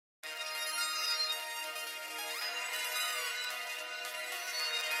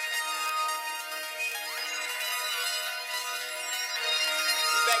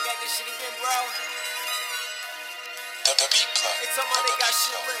shit again, bro. The beat plug. They talking about they got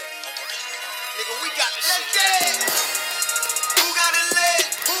shit lit. Nigga, we got the shit lit. Who got it lit?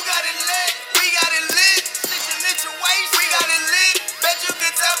 Who got it lit? We got it lit. Lit your waist. We got it lit. Bet you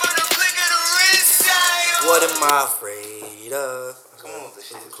can tell by the flick of the wrist. What am I afraid of? Come on with the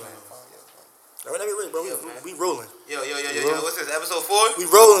shit. All right, let me read, bro. We rolling. Yo. What's this? Episode 4? We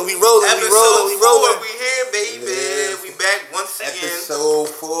rolling. Episode 4. We here, baby. We back once again. Episode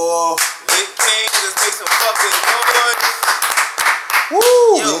 4. Lit King. Let's make some fucking noise.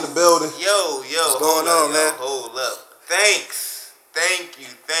 Woo! We in the building. Yo. What's going on, man? Hold up. Thanks. Thank you.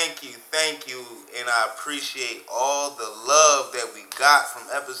 And I appreciate all the love that we got from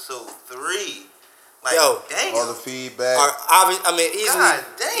episode 3. Like, Yo, damn. All the feedback.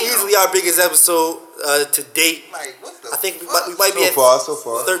 Easily our biggest episode to date. Like, what the I think fuck? we might be at so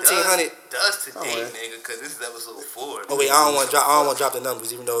far. 1,300. Does to date, nigga, because this is episode 4. Oh wait, I don't want to drop the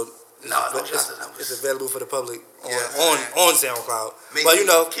numbers, even though don't drop the numbers. It's available for the public Yeah, on SoundCloud. Make But you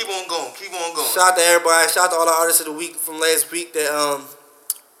know, keep on going. shout out to everybody. Shout out to all the artists of the week from last week that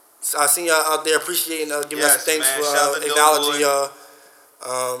I seen y'all out there appreciating, giving us thanks man. for acknowledging y'all.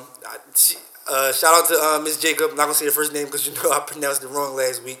 Shout out to Miss Jacob. I'm not gonna say her first name because you know I pronounced it wrong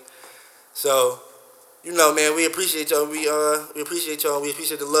last week. So, you know, man, we appreciate y'all. We appreciate y'all. We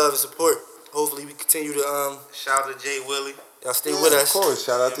appreciate the love and support. Hopefully, we continue to Shout out to Jay Willie. y'all stay with us. Of course.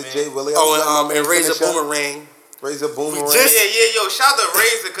 Shout out to Jay Willie. And Razor Boomerang. Razor Boomerang. Yo, shout out to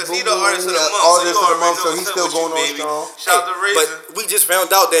Razor because he the artist of the month. So he's still going on strong. Shout out to Razor. But we just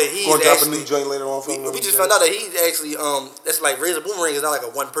found out that he's gonna drop a actually, new joint later on. we just found out that he's actually that's like Razor Boomerang is not like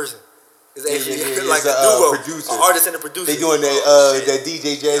a one person. It's actually like It's a duo, producer. an artist and a producer. They doing that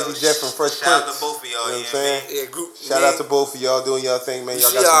DJ Jazzy Jeff from Fresh Prince. Shout out to both of y'all. You know what I'm saying? Yeah, group. Shout out to both of y'all doing y'all thing, man. Y'all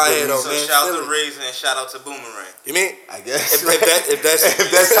got See some y'all good here, though, music. So man. shout out to Silly. Razor and shout out to Boomerang. You mean? I guess. If that's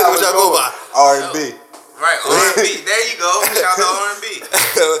If that's how what it's y'all go going. by. R&B. Right, R&B. There you go. Shout out to R&B.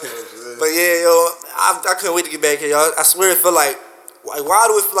 But yeah, yo, I couldn't wait to get back here, y'all. I swear it felt like why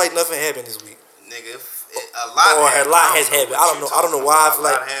do it feel like nothing happened this week? Nigga, a lot has happened. I don't know why I feel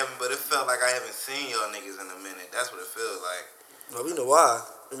like a lot happened, but it felt like I haven't seen y'all niggas in a minute. That's what it feels like. well, we know why.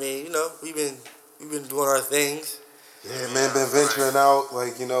 I mean, you know, we've been doing our things. Yeah, man, been venturing out,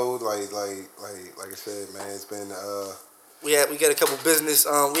 like I said, man, it's been We got a couple business.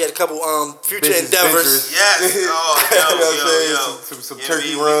 We had a couple future business endeavors. ventures. Yes. Yo. Some Yeah,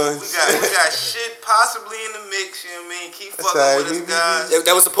 turkey we runs. got shit possibly in the mix. You know what I mean? Keep That's fucking right. with us, guys.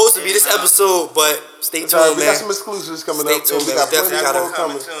 That was supposed to be this episode, but stay tuned, We man. got some exclusives coming Stay up. tuned, We man. got We plenty definitely more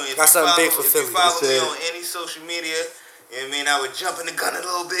coming. Got something big for If Philly. you follow me That's it. on any social media, you know what I mean? I would jump in the gun a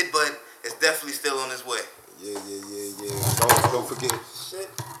little bit, but it's definitely still on its way. Yeah. Don't forget.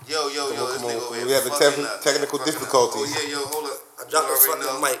 Yo, this Come on. nigga over here. We have a fucking up. technical Fucking up. difficulties. Oh, yeah, hold up. I dropped the You already fucking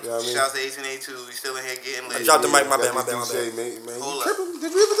know. mic. Yeah, I mean, Shout out to 1882. We still in here getting lit. I dropped the mic. My bad. Man, Hold you up. tripping? Did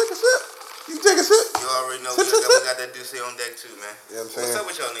we ever take a sip? You take a sip? You already know Sip, we sip. got that Duce on deck too, man. Yeah, I'm What's saying. up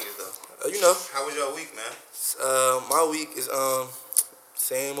with y'all niggas though? You know, How was y'all week, man? my week is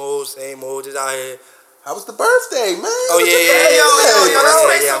same old. Just out here. How was the birthday, man? Oh yeah. Yo, let's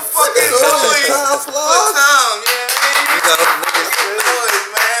make Yeah. some fucking noise. Good time, yeah. You know, Noise,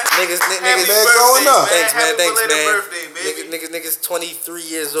 man. niggas. Happy man, birthday, going up. Thanks, man. Happy belated man. birthday, baby. Niggas 23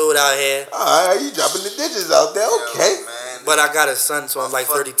 years old out here. Alright, you dropping the digits out there, okay. Yo, man. But I got a son, so I'm like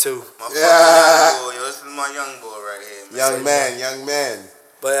fuck- 32. My fucking Yeah. young boy, yo. This is my young boy right here, man. Young man.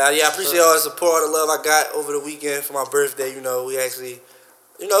 But yeah, I appreciate all the support, all the love I got over the weekend for my birthday. You know, we actually,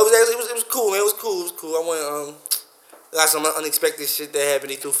 it was cool, man. It was cool. I went got some unexpected shit that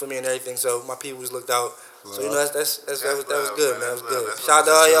happened. He threw for me and everything, so my people was looked out. So you know that was good, man. That was good. Shout out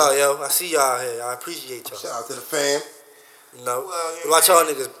to all y'all, yo. I see y'all here. I appreciate y'all. Shout out to the fam. You know, Well, what about y'all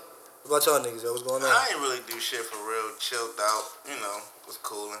niggas? What about y'all niggas? Yo, what's going on? I ain't really do shit for real. Chilled out, you know, was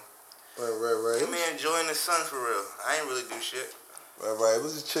cooling. Right. Me enjoying the sun for real. I ain't really do shit. Right. It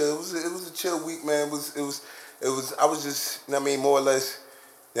was a chill. It was a chill week, man. It was. I was just, you know what I mean, more or less,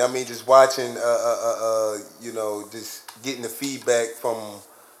 you know what I mean, just watching, you know, just getting the feedback from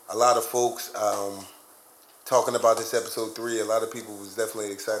a lot of folks, talking about this episode 3. A lot of people was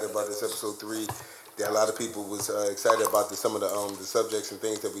definitely excited about this episode 3. There, a lot of people was excited about some of the subjects and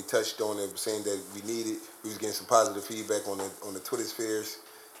things that we touched on and saying that we needed. We was getting some positive feedback on the Twitter spheres,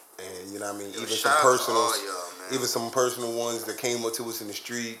 and you know what I mean, even some personals. Even some personal ones that came up to us in the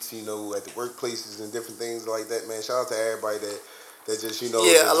streets, you know, at the workplaces and different things like that, man. Shout out to everybody that just, you know.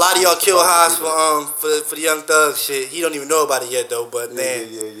 Yeah, a lot of y'all kill highs for the Young Thug shit. He don't even know about it yet though, but man,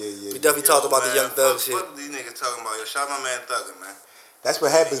 yeah. we definitely talked about the Young Thug shit. What these niggas talking about? Yo, shout out my man Thugger, man. That's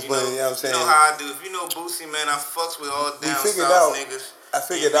what happens when, you know what I'm saying. You know how I do. If you know Boosie, man, I fucks with all down figured south out. niggas. I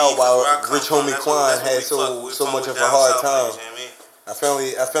figured You out mean, 'cause where why I come Rich from, Homie that's Quan what had we fuck with. so much of a Down hard south time. niggas, you know what I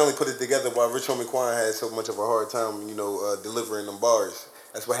mean? I finally put it together why Rich Homie Quan had so much of a hard time, delivering them bars.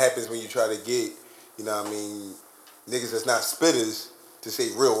 That's what happens when you try to get, niggas that's not spitters to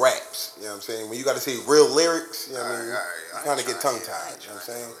say real raps. You know what I'm saying? When you got to say real lyrics, you kind of get tongue tied. You know what I'm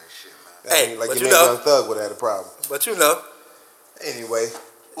saying? Hey, like but your you man know. Young Thug would have had a problem. But you know. Anyway,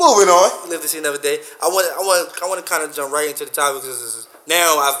 moving on. Live to see another day. I want to kind of jump right into the topic because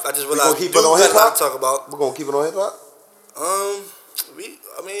now I just realized we gonna keep it on hip got a lot hop. to talk about. We're gonna keep it on hip hop.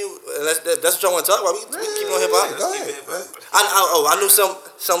 That's what y'all want to talk about. We keep it on hip hop. Go ahead. I knew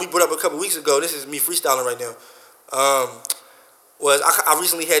some we brought up a couple weeks ago. This is me freestyling right now. I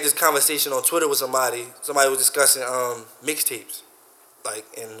recently had this conversation on Twitter with somebody. Somebody was discussing mixtapes,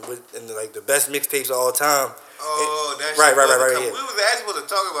 and like the best mixtapes of all time. Oh, that's right. Yeah. Yeah. We was actually supposed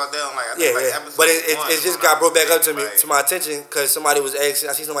to talk about that on episode But it 1, just got brought back up to me, to my attention, because somebody was asking.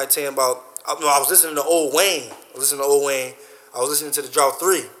 I see somebody saying about. I was listening to Old Wayne. I was listening to the Drought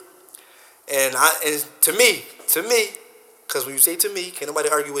 3, and to me, because when you say to me, can't nobody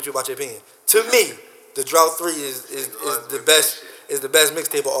argue with you about your opinion. To me, the Drought 3 is the best. Is the best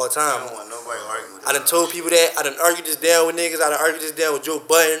mixtape of all time. I don't want nobody arguing with I done told people that. I done argued this down with niggas. I done argued this down with Joe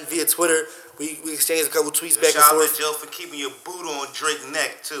Budden via Twitter. We exchanged a couple tweets back and Shout out forth. to Joe for keeping your boot on Drake's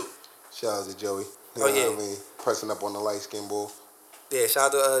neck too. Shout out to Joey. Oh, yeah. What I mean? Pressing up on the light skin bull. Yeah,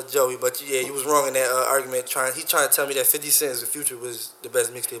 shout out to Joey. But yeah, you was wrong in that argument. He's trying to tell me that 50 Cent's The Future was the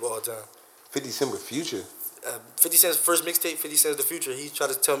best mixtape of all time. 50 Cent with Future. 50 Cent's first mixtape, 50 Cent's The Future. He tried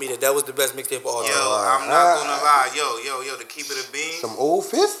to tell me that was the best mixtape of all time. Yo, I'm not gonna lie. Yo, to keep it a bean. Some old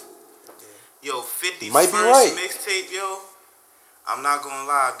Fifth? Yo, 50 might be first right. mixtape, yo. I'm not gonna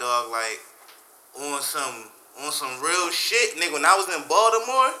lie, dog. Like on some real shit, nigga. When I was in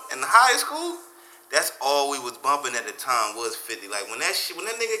Baltimore in high school, that's all we was bumping at the time was 50. Like when that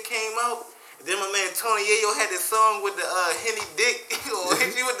nigga came out. Then my man Tony Yayo had this song with the Henny Dick, hit you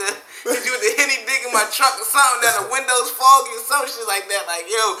with the Henny Dick in my truck or something, that the windows foggy or some shit like that. Like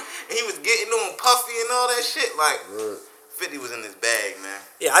yo, and he was getting on Puffy and all that shit. Like 50 was in his bag, man.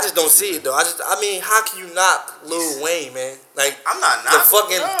 Yeah, I just don't see it though. I mean, how can you knock Lil Wayne, man? Like I'm not the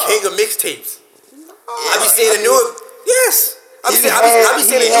fucking king of mixtapes. I be seeing the newer. Yes. I be seeing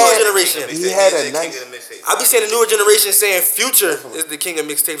the newer generation. He had a nice. I be seeing the newer generation saying Future is the king of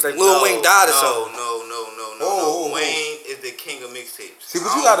mixtapes. Like Lil Wayne died or something. No. Wayne is the king of mixtapes. See,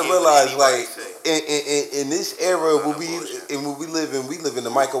 but you gotta realize, like, in this era, when we live in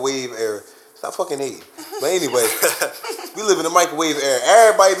the microwave era. Stop fucking hating. But anyway, we live in the microwave era.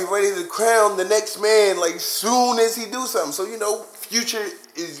 Everybody be ready to crown the next man, like, soon as he do something. So, Future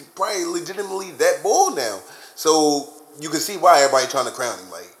is probably legitimately that bold now. So, you can see why everybody trying to crown him,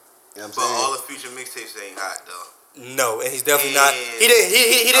 like, you know what I'm saying? But all the Future mixtapes ain't hot, though. No, and he's definitely not. He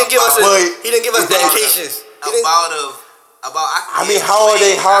didn't give us dedications. I mean, how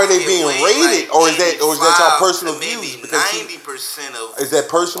are they being rated, or is that y'all personal views? Because 90% of is that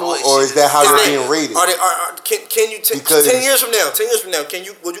personal, or is that how they're being rated? Can you 10 years from now?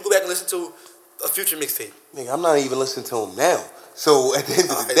 Would you go back and listen to a Future mixtape? Nigga, I'm not even listening to him now. So at the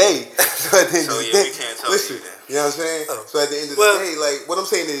end of the day, we can't talk listen. to you then. You know what I'm saying? So at the end of the day, like what I'm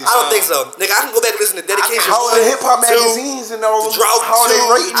saying is, I don't think so, nigga. I can go back and listen to Dedication. How are the hip hop magazines and all? How are they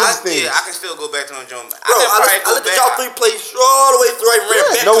rating these things? Yeah, I can still go back to John. Bro, I let the Drought 3 play all the way through. I ran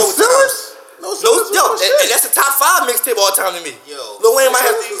back. No fillers. And that's the top 5 mixtape all time to me. Yo, Lil Wayne might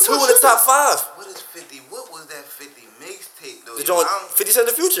have 2 in the top 5. What is 50? What was that 50 mixtape though? The joint 50 Cent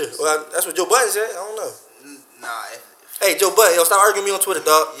The Future. Well, that's what Joe Budden said. I don't know. Nah. Hey, Joe Budden, stop arguing me on Twitter,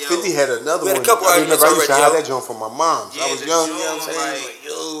 dog. 50 had another one. We had a couple arguments I used to already, have that joint from my mom. Yeah, I was young, you know what I'm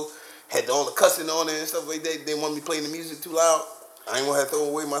saying? Had all the cussing on it and stuff like that. They want me playing the music too loud. I ain't want to throw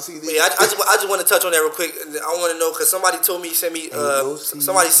away my CD. Yeah, I just want to touch on that real quick. I want to know because somebody told me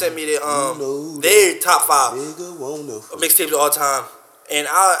somebody sent me that their top 5 mixtapes of all time, and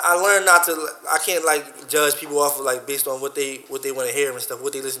I learned not to. I can't like judge people off of like based on what they want to hear and stuff,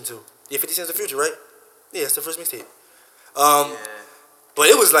 what they listen to. Yeah, 50 Cent's The Future, right? Yeah, it's the first mixtape. But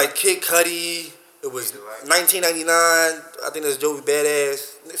it was like Kid Cudi. It was 1999. I think that's Joey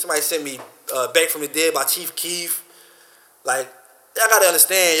Badass. Somebody sent me Back from the Dead by Chief Keef. Like, y'all gotta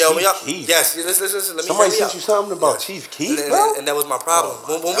understand, yo. Keef. Yes, listen. Let me Somebody sent you something about Chief Keef, bro? And that was my problem.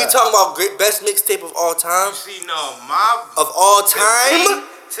 When we talking about best mixtape of all time, of all time.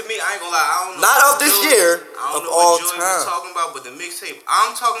 To me, I ain't gonna lie. I don't know. Not of this year. I don't of know all what Joey time. was talking about, but the mixtape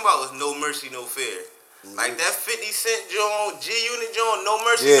I'm talking about was No Mercy, No Fear. Like that 50 Cent joint, G-Unit joint, No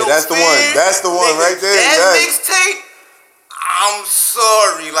Mercy, No Fear. Yeah, that's the one. That's the one right there. That mixtape, I'm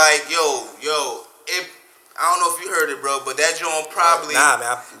sorry. Like, yo, I don't know if you heard it, bro, but that joint probably. Nah,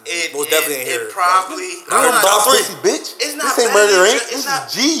 man. Most definitely ain't hear it. it. Probably. I heard Drought 3. Pussy, bitch. It's not This ain't better Murder than- Inc. it's This not-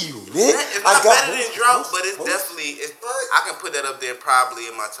 is G.U., nigga. It's not better than Drought, but it's definitely. I can put that up there probably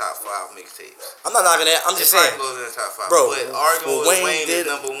in my top 5 mixtapes. I'm not knocking that. I'm just It saying. probably goes in the top 5. Bro, but arguing what with Wayne Wayne did-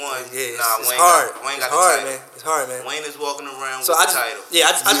 is number 1. Yeah, Nah, it's Wayne hard. Wayne It's got hard, the title. man. It's hard, man. Wayne is walking around So with I the just, title. yeah,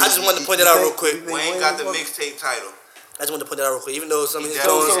 I just wanted to point that out real quick. Wayne got the mixtape title. I just wanted to point that out real quick. Even though some of his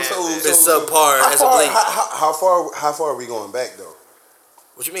So- songs so- been subpar as of late. How far are we going back though?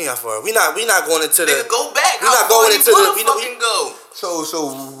 What you mean how far? We not going into the. Nigga, go back. We How not far going you into the. wanna We know, fucking go.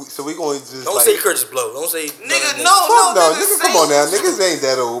 So we going to just don't like, say Curtis Blow. Don't say. Nigga, none of no, Fuck no, nigga, nigga, say- come on now, niggas ain't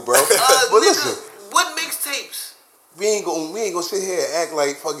that old, bro. But Nigga, listen, what mixtapes? we ain't gonna sit here and act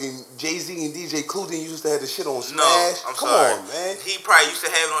like fucking Jay-Z and DJ Clue didn't used to have the shit on Smash. No, I'm Come sorry. on, man. He probably used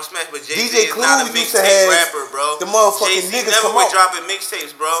to have it on Smash, but Jay-Z DJ is not a Clue used to mixtape have rapper, bro. the motherfucking Jay-Z niggas never come was out. dropping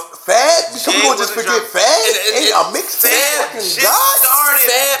mixtapes, bro. Fab? So we Jay gonna just wasn't forget dropping- Fab? and- Ain't a mixtape Fab fucking Shit God? started.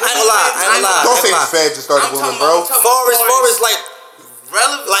 Fab, I ain't gonna lie, I ain't gonna lie. Don't I say ain't gonna lie. Fab just started I'm booming, talking bro. about- Far as like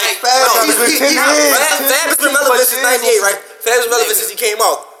Relevant, like Fab no, is he- 10 he- years, Fab 10, has been 15 relevant plus since years. '98, right? Fab was relevant Nigga. since he came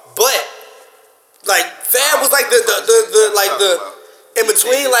out, but like Fab was like the in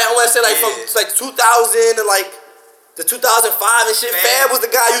between, like I want to say like from Yeah. like 2000 to like the 2005 and shit. Fab. Fab was the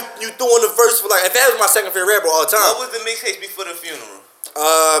guy you threw on the verse for like. And Fab was my second favorite rapper of all time. What was the mixtapes before the funeral?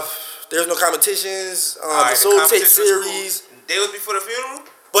 There's no competitions. Alright, The Soul Tape competition was series. cool. They was before the funeral?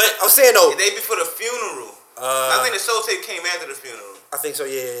 But I'm saying though, They before the funeral. I think the Soul Tape came after the funeral. I think so.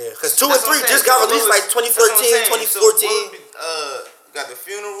 Yeah. Because 2 and That's what 3 I'm just saying. got So released what like was- that's what I'm 2013, saying. So what 2014. was got the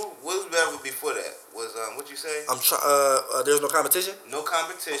funeral. What was better before that? Was what you say? I'm trying. There's no competition. No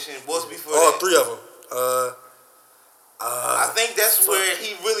competition. What's before All that? 3 of them. I think that's where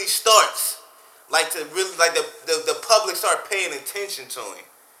he really starts. Like to really like the public start paying attention to him.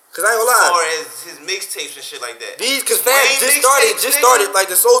 Cause I ain't gonna lie. Or as his mixtapes and shit like that. Cause Fab Wayne just mixtapes, started nigga. like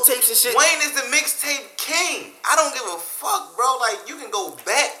the Soul Tapes and shit. Wayne is the mixtape king. I don't give a fuck, bro. Like you can go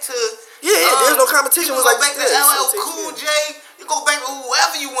back to There's no competition. You Was can go like back to yeah, LL Soul Tapes, Cool yeah. J. You go back to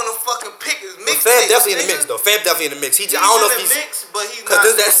whoever you want to fucking pick as But mixtape. Fab definitely in the mix though. Fab definitely in the mix. I don't know if he's mix, but he's because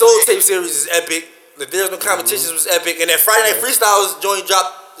not. that Soul Tape series is epic. The There's no competitions was epic, and that Friday Night Freestyles joint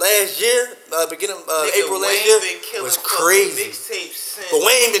dropped last year, beginning April last year was crazy. But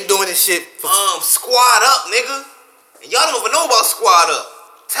Wayne been doing this shit for Squad Up, nigga. And y'all don't even know about Squad Up.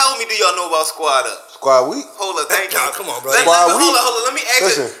 Tell me, do y'all know about Squad Up? Squad Week? Hold up, thank you. Nah, come on, bro. Squad Week? Hold on. Let me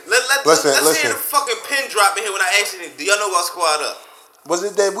ask you. Let's Listen. hear the fucking pin drop in here when I ask you. Do y'all know about Squad Up? Was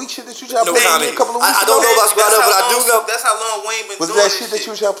it that weak shit that you tried to No play comment. a couple of weeks I ago? don't know about Squad Up, but I do know. That's how long Wayne been Was doing that this shit that you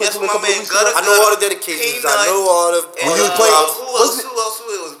was trying to play That's to me my a couple of man weeks Gutter ago? I know all the Gutter, dedications. Peanut, I know all the. and, When you was playing- who was else?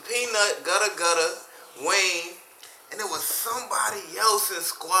 It was Peanut, Gutter, Wayne, and it was somebody else in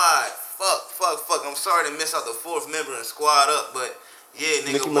Squad. Fuck. I'm sorry to miss out the 4th member in Squad Up, but yeah,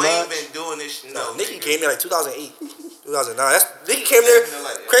 nigga, Nicki Wayne Minaj? been doing this. No, Nicki nigga. came there like 2008, 2009. Nicki came there.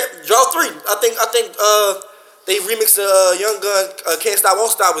 Draw 3. I think they remixed the Young Gun Can't Stop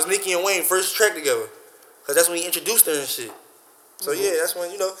Won't Stop was Nicki and Wayne first track together, cause that's when he introduced her and shit. So yeah, that's when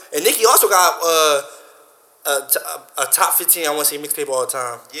And Nicki also got a top 15. I want to say mixtape all the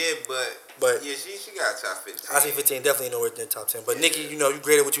time. Yeah, but yeah, she got a top 15. I say 15 definitely nowhere in the top 10. But Nicki, you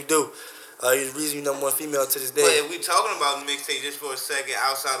great at what you do. You're the reason you're #1 female to this day. But if we talking about mixtape just for a second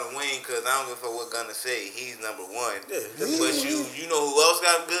outside of Wayne, cause I don't give a fuck what Gunna say, he's #1. Yeah, But you know who else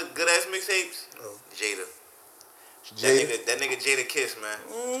got good ass mixtapes? Oh. Jada. Jada. That nigga Jada Kiss, man.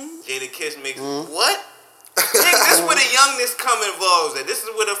 Jada Kiss mix. What? Nigga, this is where the youngness come involved at. This is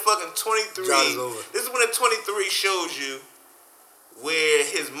where the fucking 23. Job is over. This is when the 23 shows you where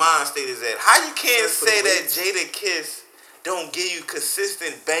his mind state is at. How you can't For the say that weights. Jada Kiss don't give you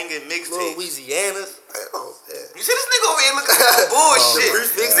consistent banging mixtapes? Louisiana's. Oh, yeah. You see this nigga over here looking at the bullshit.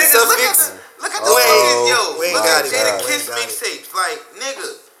 prefix, Nigga, suffix. look at the Wayne. fucking Wayne look got at it. Jada Wayne Kiss got it. mixtapes. Like, nigga,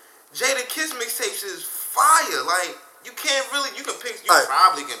 Jada Kiss mixtapes is fire. Like, you can't really, you can pick, you Alright.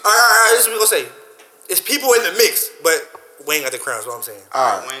 probably can pick. All right. This is what we gonna say. It's people in the mix, but Wayne got the crown. Is what I'm saying.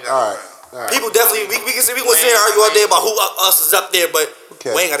 Wayne got the crown. People definitely we can sit and argue all day about who us is up there, but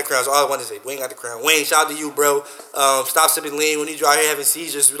Okay. Wayne got the crown. So all I wanted to say, Wayne got the crown. Wayne, shout out to you, bro. Stop sipping lean. We need you out here having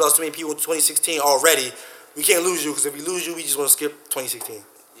seizures. We lost too many people in 2016 already. We can't lose you because if we lose you, we just want to skip 2016.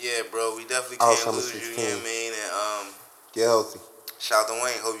 Yeah, bro, we definitely Oh, can't summer lose you. You 16. know what I mean? And Get healthy. shout out to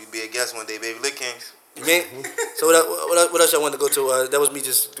Wayne. Hope you be a guest one day, baby. Lick Kings. You mean? So what else y'all wanted to go to? That was me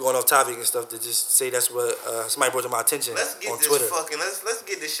just going off topic and stuff to just say that's what somebody brought to my attention Let's get on this Twitter. let's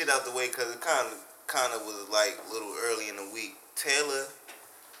get this shit out the way because it kind of was like a little early in the week. Taylor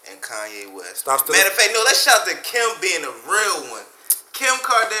and Kanye West. Stop stealing. Matter of fact, no, let's shout out to Kim being a real one. Kim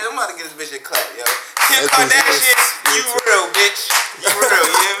Kardashian, I'm about to get this bitch a clap, yo. Kim Kardashian, you real, bitch. You real,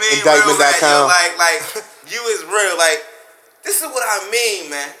 you know what I mean? Indictment.com. Like, you is real. Like, this is what I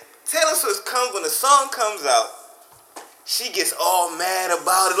mean, man. Taylor Swift comes, when the song comes out, she gets all mad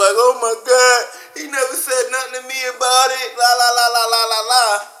about it. Like, oh my God, he never said nothing to me about it. La, la, la, la, la, la, la.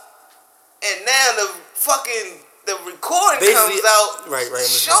 And now the recording comes out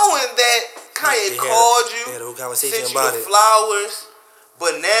showing that Kanye called you, had a whole conversation sent you about the it. flowers,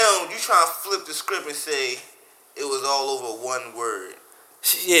 but now you trying to flip the script and say it was all over one word.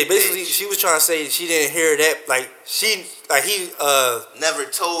 Basically, she was trying to say she didn't hear that. He never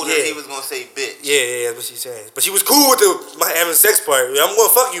told her he was gonna say bitch. Yeah, that's what she's saying. But she was cool with my having sex part. I'm gonna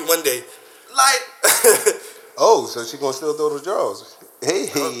fuck you one day. Like, oh, so she gonna still throw the draws? Hey,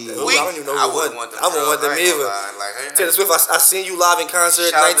 I don't even know who wouldn't want them. I wouldn't want them either. Taylor Swift, I seen you live in concert,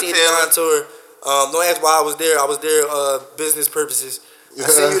 1989 tour. Don't ask why I was there. I was there business purposes. I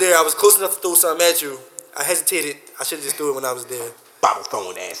seen you there. I was close enough to throw something at you. I hesitated. I should have just threw it when I was there. Bottle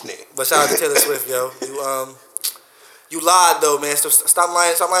throwing ass nigga. But shout out to Taylor Swift, yo. You lied though, man. Stop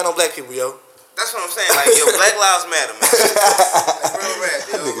lying. Stop lying on black people, yo. That's what I'm saying. Like, yo, Black Lives Matter, man. Like, real rap,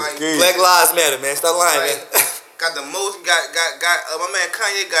 yo. Like, Black Lives Matter, man. Stop lying, man. Got the most. My man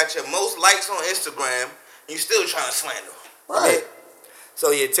Kanye got your most likes on Instagram, and you still trying to slander him. Right.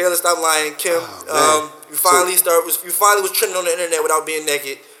 So yeah, Taylor, stop lying. Kim, you finally was trending on the internet without being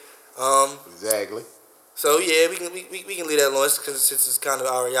naked. Exactly. So yeah, we can leave that alone since it's kind of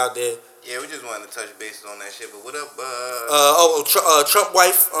already out there. Yeah, we just wanted to touch bases on that shit. But what up? Trump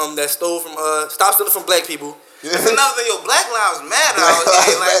wife that stole from stop stealing from black people. That's another thing, yo. Black Lives Matter out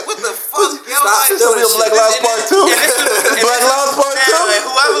here. Like, what the fuck, yo? Stop like, stealing shit. Black Lives Part 2. Black Lives Part 2.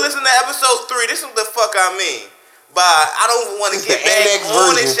 Whoever listened to episode 3, this is what the fuck I mean. But I don't want to get back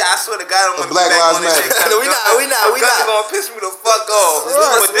on this shit. I swear to God, I don't want to get back on this shit. We not. It's gonna piss me the fuck off.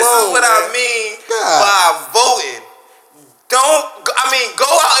 But this is what I mean by voting. Go out and vote.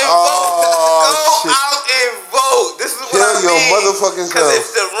 Go out and vote. This is what I mean. Kill your motherfucking self. Because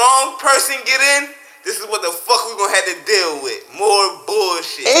if the wrong person get in, this is what the fuck we gonna have to deal with. More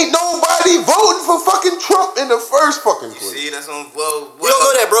bullshit. Ain't nobody voting for fucking Trump in the first fucking place. See, that's on. You don't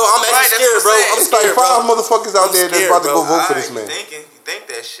know that, bro. I'm actually scared, bro. I'm It's like scared, bro. 5 motherfuckers out there that's about to go vote for this man. You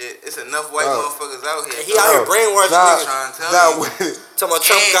think that shit? It's enough white motherfuckers out here. He out here brainwashing niggas. Trying to tell you. Talking about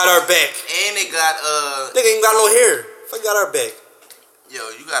Trump got our back. And they got Nigga ain't got no hair. Fuck, got our back. Yo,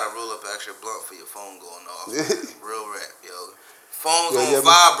 you gotta roll up an extra blunt for your phone going off. Real rap, yo. Phone's on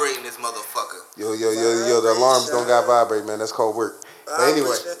vibrating this motherfucker. Yo, the alarms don't got vibrate, man. That's called work. But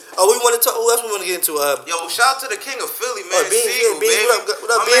anyway. We want to talk. Who else we want to get into? Yo, shout out to the king of Philly, man. Sigel, Beans, baby.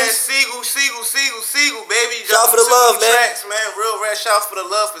 what up, My man Beans? Sigel, baby. Shout out for the love, man. Tracks, man. Real rap. Shout out for the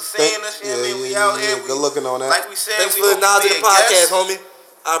love for seeing us. You know what I mean? We out here. Good looking on that. Like we said, Thanks for the knowledge of the podcast, homie.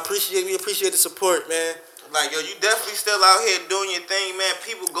 We appreciate the support, man. Like, yo, you definitely still out here doing your thing, man.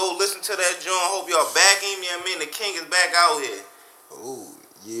 People go listen to that joint. Hope y'all backing him. You know what I mean? The king is back out here. Ooh,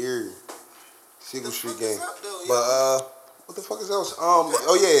 yeah. Sigel Street gang. Though, but what the fuck is else? Oh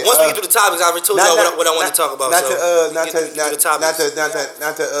yeah. Once we get to the topics, I already told y'all what I want to talk about. Not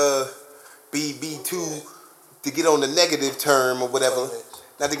to be too to get on the negative term or whatever.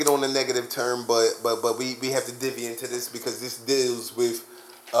 Not to get on the negative term, but we have to divvy into this because this deals with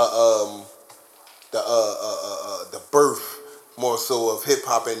the birth more so of hip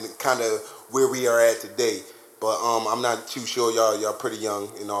hop and kind of where we are at today. But I'm not too sure y'all pretty young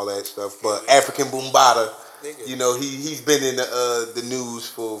and all that stuff. But African Boombata, you know, he's been in the news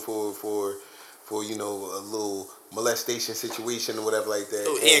for you know, a little molestation situation or whatever like that.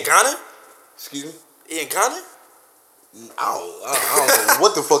 Ian Connor? Excuse me? Ian Connor? I don't know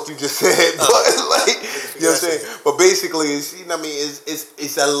what the fuck you just said, but like, you know what I'm saying. But basically, it's, you know what I mean.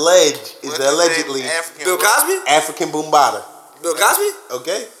 It's alleged. It's allegedly Bill Cosby. African Boombata. Bill Cosby.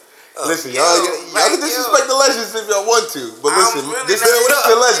 Okay. Listen, y'all can disrespect the legends if y'all want to, but listen, this is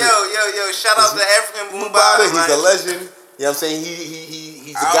a legend. Yo, shout out to African Boombata. He's a legend. You know what I'm saying?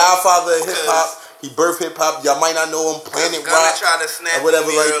 He's the godfather of hip hop. He birthed hip hop. Y'all might not know him. Planet Rock or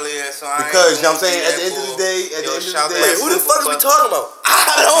whatever, like earlier, so because you know what I'm saying. At the end of the day, who the fuck is we talking about?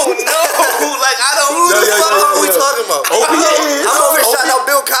 I don't know. Like I don't. Who the fuck are we talking about? Open your ears. I'm over here shouting out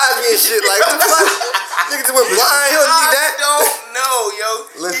Bill Cosby and shit. Like what the fuck? Niggas just went blind. He don't need that. I don't know, yo.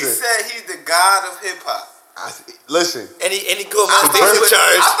 Listen. He said he's the god of hip hop. Listen. And he called molestation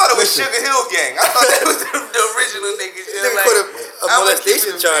charge. I thought it was Sugar Hill Gang. I thought that was the original niggas. Nigga put a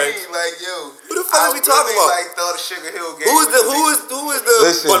molestation charge. Like, yo, who the fuck are we talking about? Like, thought of Sugar Hill Gang. Who is the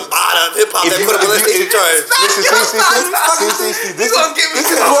Boombata of hip hop that put a molestation charge? Listen, see, this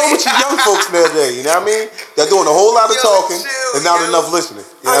is wrong with you young folks now. real day. You know what I mean? They're doing a whole lot of Yo, talking chill, and not yo. enough listening.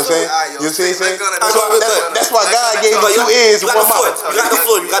 You know what I'm saying? You see what I'm saying? Alright, That's why God gave you two ears and one mouth. You got the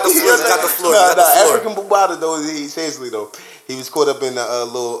floor. You got the floor. You got the floor. You got the floor. African Bubata though, seriously though, he was caught up in a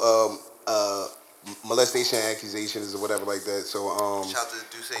little molestation accusations or whatever like that. So Shout out to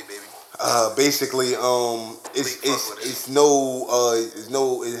Duce, baby. basically it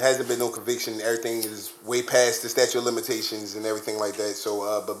hasn't been no conviction. Everything is way past the statute of limitations and everything like that.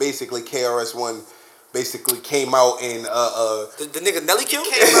 So but basically KRS-One basically came out and the nigga Nelly killed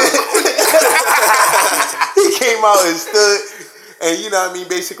he came out and stood and you know what I mean,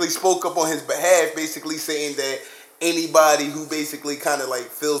 basically spoke up on his behalf, basically saying that anybody who basically kind of like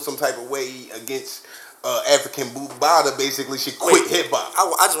feels some type of way against African Bubata basically should quit hip hop.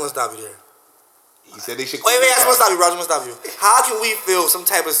 I just want to stop you there. He said they should Wait, quit. I just want to stop you, bro. I just want to stop you. How can we feel some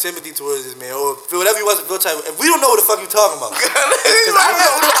type of sympathy towards this man, or feel whatever you want to feel type? If we don't know what the fuck you talking about, because I don't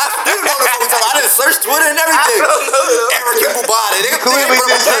know what the fuck you talking about. I didn't search Twitter and everything. African Bubata, they clearly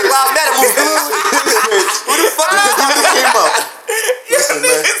did Black Lives Matter movement. Who the fuck is It came up. Listen,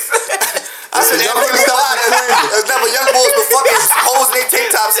 man. I said y'all African gotta stop Bubata. There's never young boys with fucking hoes in their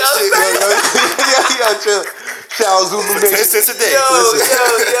tank tops and shit. Yeah, chill. Shout out Zulu Nation. Since today. Yo.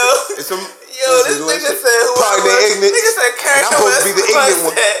 It's some. This nigga said Probably they ignorant. Nigga said And I'm supposed to be the ignorant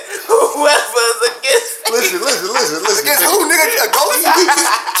one. Whoever's against Listen. Against who, nigga? A ghost?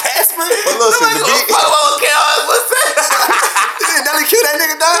 Casper? But listen, the beat. Did Nelly kill that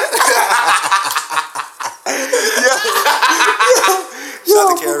nigga, dog? Shout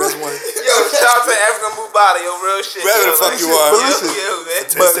out to KRS-One. Yo, shout out to African Bubata, yo, real shit. Wherever the fuck you are. But listen, man.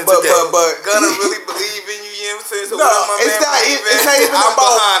 but Gonna really believe in you, you know what I'm saying? So no, it's not even I'm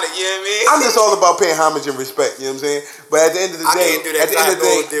about. behind it, you know what I mean? I'm just all about paying homage and respect. You know what I'm saying? But at the end of the day,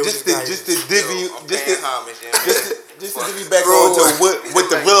 just to be back on to what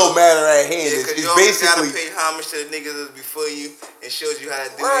the real matter at hand is you always basically. gotta pay homage to the niggas that's before you and shows you how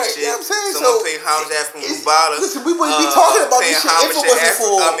to do Right, this shit. you know what I'm saying? Someone So, pay homage to African Bubata. Listen, we wouldn't be talking about this shit if it wasn't for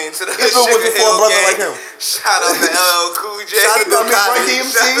a brother like him. Shout out to LL Cool J. Shout out to Bill Run Cosby.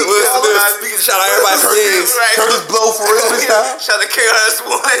 DMC. Speaking shout out everybody for this. Curtis Blow for real this time. Shout out to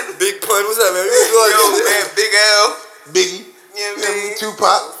KRS-One. Big Pun, what's up, man? Yo, man, Big L. Biggie. You know what I mean?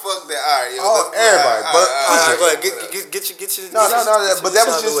 Tupac. Fuck that. Alright, yo. Everybody. But Go ahead, get your. No. But that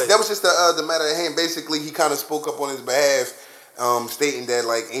was just the matter at hand. Basically, he kind of spoke up on his behalf, stating that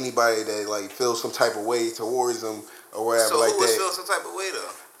like anybody that like feels some type of way towards him or whatever So like who was that. feeling some type of way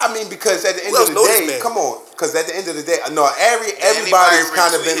though? I mean, because at the end Who of the else knows day, this man? come on. Because at the end of the day, no, everybody's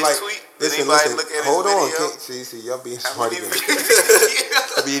kind of been like, listen. Look at Hold his on, video? see, y'all being smart again. I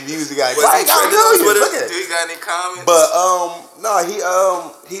I mean, views the guy. Was he trending on Twitter? Look at Do it. you got any comments? But no, he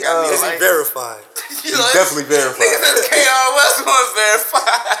Got me Is he verified? he's definitely verified. KRS was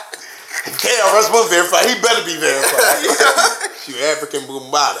verified. KRS was verified. He better be verified. You African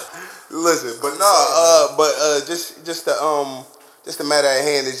Boombada. Listen, but just the matter at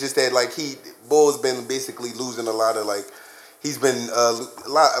hand is just that like Bull's been basically losing a lot of like he's been a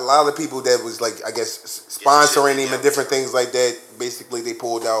lot of people that was like I guess sponsoring him and different things like that. Basically, they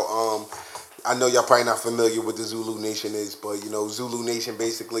pulled out. I know y'all probably not familiar with the Zulu Nation is, but you know Zulu Nation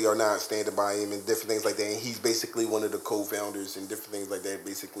basically are not standing by him and different things like that. And he's basically one of the co-founders and different things like that.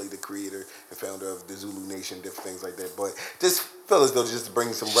 Basically, the creator and founder of the Zulu Nation, different things like that. But just feel as though just to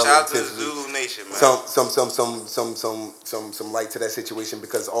bring some Shout out to the relativity, Zulu Nation, man. some light to that situation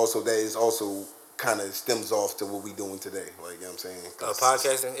because also that is also kind of stems off to what we doing today. Like you know what I'm saying?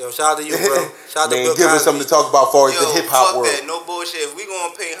 Podcasting. Yo, shout out to you, bro. Shout out to Man, Bill give us Cosby. something to talk about as far as the hip hop fuck world. that. No bullshit. If we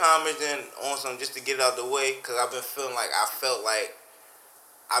gonna pay homage then on some just to get it out the way, cause I've been feeling like I've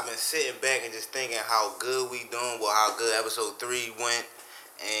been sitting back and just thinking how good we doing, how good episode 3 went,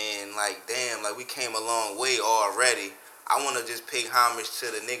 and like damn, like we came a long way already. I wanna just pay homage to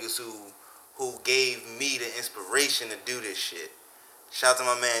the niggas who gave me the inspiration to do this shit. Shout out to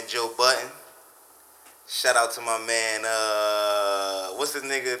my man Joe Button. Shout out to my man, what's the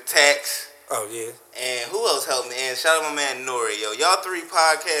nigga, Tax. Oh, yeah. And who else helped me? And shout out to my man Nori, yo. Y'all 3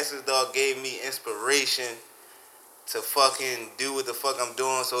 podcasters, dog, gave me inspiration to fucking do what the fuck I'm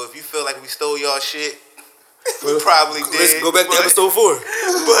doing. So if you feel like we stole y'all shit, we probably did. Let's go back to episode 4.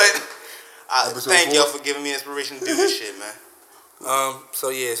 But thank 4? y'all for giving me inspiration to do this shit, man.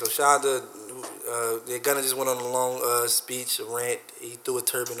 So shout out to Gunna just went on a long speech, a rant. He threw a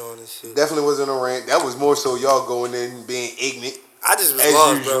turban on and shit. Definitely wasn't a rant. That was more so y'all going in being ignorant. I just was As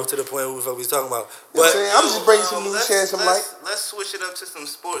lost, usual. bro, to the point where we was talking about. You know what I'm But saying? I'm just bringing some news, sharing some light. Let's switch it up to some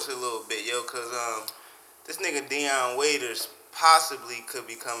sports a little bit, yo, cause this nigga Deion Waiters possibly could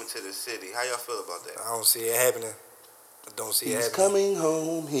be coming to the city. How y'all feel about that? I don't see it happening. I don't see it He's happening. coming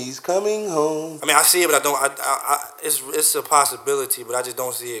home. He's coming home. I mean, I see it, but I don't. It's a possibility, but I just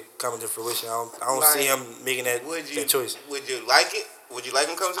don't see it coming to fruition. I don't see him making that choice. Would you like it? Would you like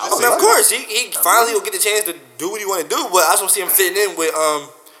him coming to the I mean, of course, he finally will get the chance to do what he want to do, but I just don't see him fitting in with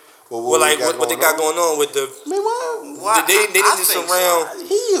what they got going on with the. I mean, why? They need to surround.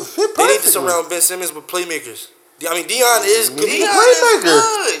 He a fit They need to perfectly. surround Ben Simmons with playmakers. I mean, Dion is good. He's a Dion playmaker. is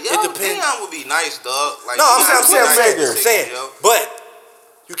good. Yo, It depends. Dion would be nice, dog. Like, No, I'm Dion saying, would be nice, saying, yo. but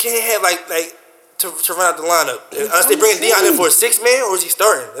you can't have like to run out the lineup. Unless they bring Dion in for a 6-man, or is he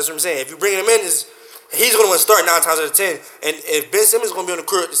starting? That's what I'm saying. If you bring him in, he's going to want to start 9 times out of 10. And if Ben Simmons is going to be on the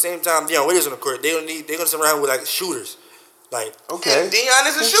court at the same time Dion Waiters on the court, they're going to surround him with like shooters. Like, Okay. And Dion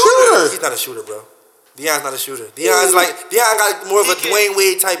is a shooter. he's not a shooter, bro. Dion's not a shooter. Dion got more of a Dwayne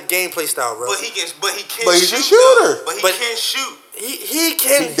Wade type gameplay style, bro. But he can But he's shoot. a shooter. Though. But But- he can shoot. He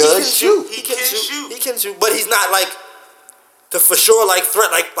can shoot. He can shoot, but he's not like the for sure like threat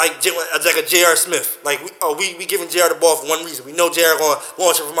like a J.R. Smith. Like we giving J.R. the ball for one reason. We know J.R. gonna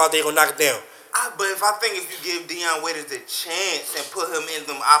launch it from out there, gonna knock it down. But if you give Dion Waiters the chance and put him in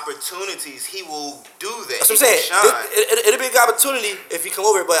them opportunities, he will do that. That's what I'm saying. He will shine. It'll be a good opportunity if he come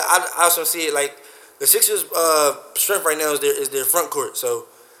over, but I also see it like the Sixers' strength right now is their front court. So.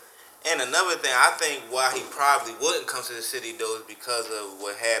 And another thing, I think why he probably wouldn't come to the city though is because of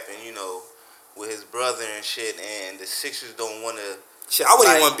what happened, with his brother and shit. And the Sixers don't want to. Shit, I wouldn't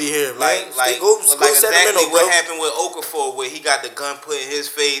even want to be here, man. Go exactly Sacramento, bro. what happened with Okafor, where he got the gun put in his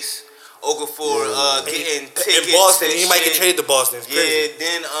face. Okafor getting tickets in Boston. and He might get shit. traded to Boston. It's crazy.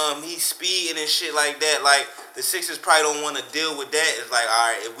 Then he's speeding and shit like that. Like the Sixers probably don't want to deal with that. It's like,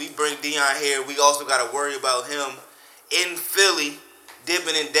 all right, if we bring Dion here, we also got to worry about him in Philly,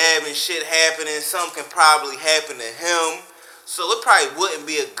 dipping and dabbing, shit happening. Something can probably happen to him. So it probably wouldn't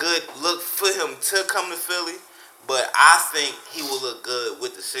be a good look for him to come to Philly. But I think he will look good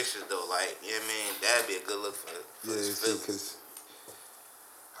with the Sixers though. Like, you know what I mean? That'd be a good look for Philly. Because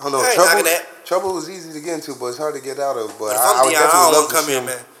I don't know. I ain't knocking that. Trouble was easy to get into, but it's hard to get out of. But If I I'm would Dion, I definitely don't love want to to come see here, him.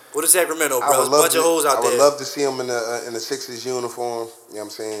 man. Go to Sacramento, bro. I would There's a love bunch of hoes out I there. would love to see him in the Sixers uniform. You know what I'm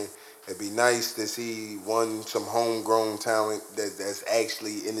saying? It'd be nice to see some homegrown talent that's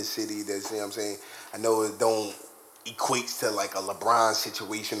actually in the city. That's, you know what I'm saying? I know it don't equates to like a LeBron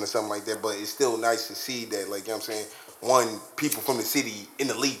situation or something like that, but it's still nice to see that, like, you know what I'm saying, people from the city in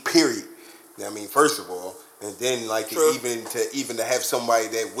the league, period. You know what I mean, first of all. And then like even to have somebody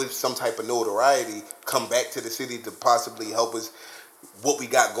that with some type of notoriety come back to the city to possibly help us what we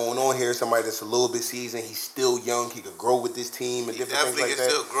got going on here. Somebody that's a little bit seasoned. He's still young. He could grow with this team and different things like that. Definitely can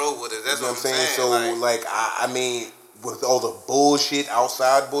still grow with it. That's you know what I'm saying. So like I mean, with all the bullshit,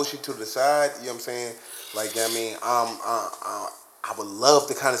 outside bullshit to the side, you know what I'm saying? Like, I mean, I would love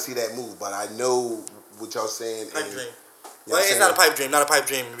to kind of see that move, but I know what y'all saying. Pipe dream. Well, it's not a pipe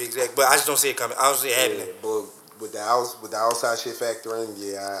dream, to be exact. But I just don't see it coming. I don't see it happening. But with the outside shit factor in,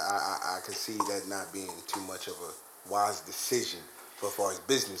 I can see that not being too much of a wise decision. But as far as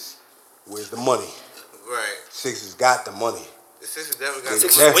business, where's the money? Right. Sixers got the money. The Sixers definitely got the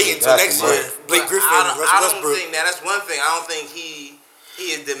Sixers money. waiting until next year. Blake Griffin, I Russell don't Westbrook. think that's one thing. I don't think he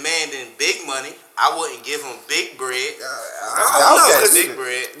is demanding big money. I wouldn't give him big bread. I don't know, 'cause big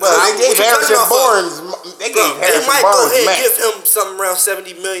bread. Well, they gave Harrison Barnes. They might go Barnes ahead and max. give him something around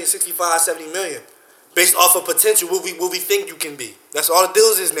 70 million, 65, 70 million. Based off of potential, what we think you can be. That's all the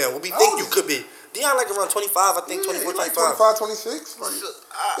deals is now. What we think you could be. Dion like around 25, I think, 24, Like 25. 25, 26. Like, So,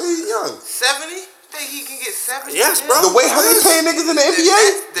 he's young. 70? Think he can get 70? Yes, bro. The way how they paying niggas in the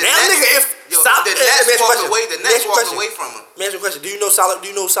NBA? Damn, nigga, if stop the that. Nets walked Question. away. The Let me Nets ask you a walked question. away from him. Let me ask you a question. Do you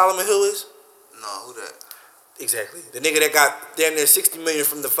know Solomon Hill is? No, who that? Exactly. The nigga that got damn near 60 million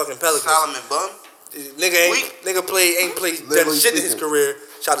from the fucking Pelicans. Solomon Bum? Nigga ain't done Literally shit in his speaking. career.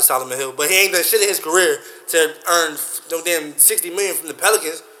 Shout out to Solomon Hill, but he ain't done shit in his career to earn them damn 60 million from the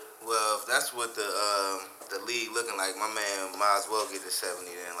Pelicans. Well, if that's what the league looking like, my man might as well get the 70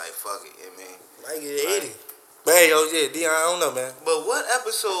 then. Like, fuck it, you know what I mean? Might get 80. But hey, yo, yeah, Dion, I don't know, man. But what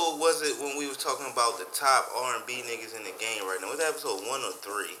episode was it when we was talking about the top R&B niggas in the game right now? Was that episode 1 or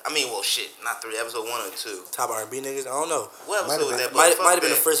 3? I mean, well, shit, not 3. Episode 1 or 2. Top R&B niggas, I don't know. What episode was that? Might But fuck have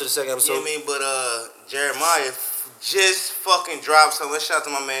been the that. first or the second You know episode. what I mean? But Jeremiah just fucking dropped something. Let's shout out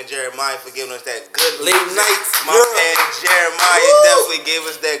to my man Jeremiah for giving us that good Late music. nights, My Europe. man Jeremiah Woo! definitely gave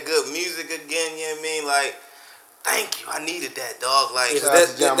us that good music again. You know what I mean? Like, thank you. I needed that, dog. Like, Yeah, Shout out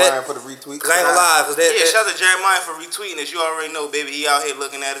to Jeremiah for the retweet. Cause I ain't gonna lie, shout out to Jeremiah for retweeting us. You already know, baby. He out here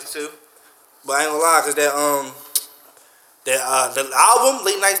looking at us too. but I ain't gonna lie, cause the album,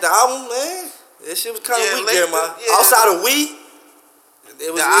 Late Nights, the album, man, that shit was kind of Yeah, weak, late- Jeremiah. yeah. Outside of We,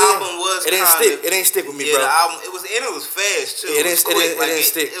 it was the album was it didn't kinda, stick. It didn't stick with me, yeah, bro. the album it was fast too. It was didn't, quick. it didn't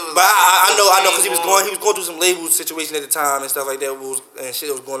stick. It was But I know, it because he was came going through some label situation at the time and stuff like that, and shit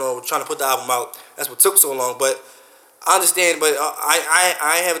that was going on, trying to put the album out. That's what took so long. But I understand. But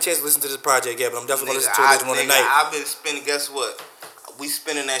I ain't have a chance to listen to this project yet. But I'm definitely gonna listen to it later on tonight. I've been spinning. Guess what? We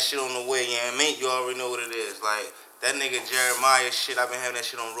spinning that shit on the way, yeah, mate. You already know what it is. Like that nigga Jeremiah shit. I've been having that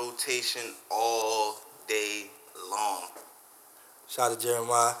shit on rotation all day long. Shout out to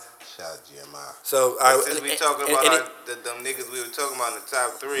Jeremiah. Shout out to Jeremiah. So since we talking about them niggas we were talking about in the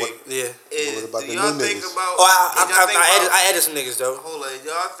top 3. What about do the y'all new think niggas? about? I added some niggas though. Hold on,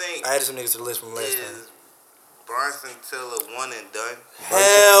 y'all think I added some niggas to the list from last time. Bronson Tiller one and done?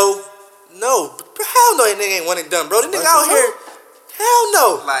 Hell no. Hell no, that nigga ain't one and done, bro. The nigga out here. Hell no.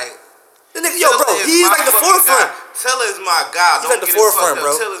 Like The nigga, yo, bro, he's like the forefront. Tiller is my guy. He's Don't like the get it forefront, fucked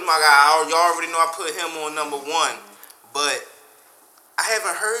bro. up. Tiller's my guy. Y'all already know I put him on number 1, but I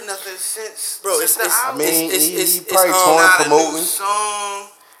haven't heard nothing since. Bro, since the album. he probably torn not a new promoting. song,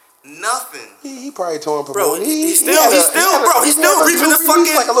 nothing. He probably torn Bro, promoting. he's still reaping the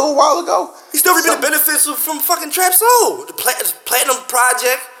fucking. Like a little while ago. He's still reaping the benefits from fucking Trap Soul. The Platinum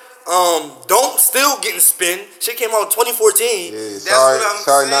Project. Don't still getting spin. Shit came out in 2014. Yeah, That's what I'm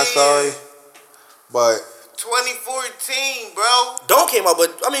sorry, saying. not sorry. But 2014, bro. Don't came out, but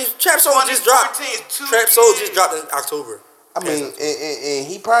I mean, Trap Soul just dropped. 2014, Trap Soul just dropped in October. I mean, and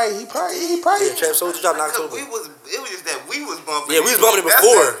he probably. Yeah, Trap Soul just dropped in October. It was just that we was bumping. Yeah, we was bumping it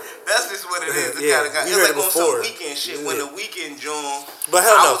before. That's just what it is. Yeah, It's we heard like it on before. some weekend shit. When the weekend joined, But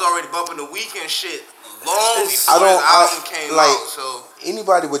hell no. I was already bumping the weekend shit long It's- before the album came like, out. So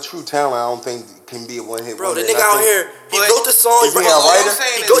anybody with true talent, I don't think can be a one hit. Bro, the wonder. nigga out here, he But wrote the song. is he a writer?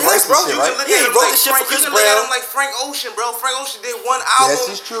 He go, yes, bro. shit, right? Yeah, he wrote the shit for Chris You can look at Brown. him like Frank Ocean, bro. Frank Ocean did one album Yes,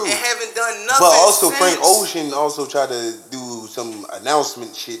 it's true. and haven't done nothing. But also, since. Frank Ocean also tried to do some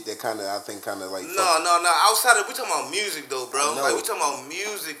announcement shit that kind of, I think, like. No. Outside of we talking about music though, bro. Like we talking about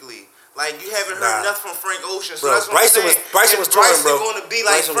musically. Like you haven't heard nothing from Frank Ocean. So Bro, that's what I'm saying. Bryson was touring, bro. going to be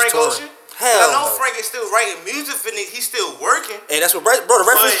like Bryson was Frank touring. Ocean? Hell I know no. Frank is still writing music for niggas. He's still working. And that's what the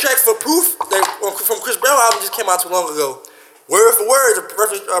reference track for Proof from Chris Brown album just came out too long ago. Word for word,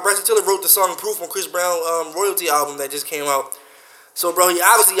 Bryson Tiller wrote the song Proof on Chris Brown royalty album that just came out. So, bro, he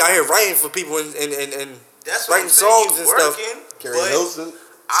obviously out here writing for people and That's what writing I'm saying. songs He's and stuff. working, Carrie but Hilson.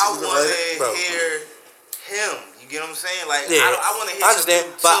 I Bro. want to hear him. You get what I'm saying? Like, Yeah, I want to hear I understand,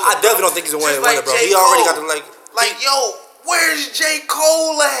 some new but I Tiller, definitely bro. don't think he's a one Just hit wonder, bro. J. He already Cole. got the Yo, where's J.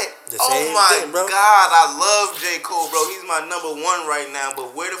 Cole at? The Oh same my thing, bro. God, I love J. Cole, bro. He's my number 1 right now,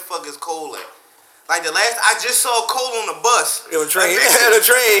 but where the fuck is Cole at? Like I just saw Cole on the bus. on the train. Like, On the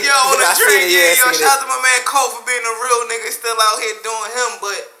train. Yo, on the I train. seen it, yeah, I Yo, seen shout it. out to my man Cole for being a real nigga, still out here doing him,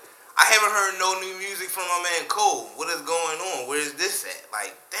 but I haven't heard no new music from my man Cole. What is going on? Where is this at?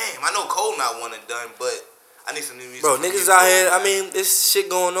 Like, damn, I know Cole not one and done, but I need some new music. Bro, from niggas you, out Cole. here, I mean, this shit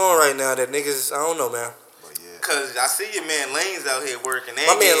going on right now that niggas, I don't know, man. Cause I see your man Lane's out here working.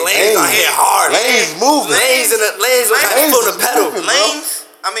 My man Lane's out here hard. Lane's moving. Lane's on the pedal. moving, bro. Lane's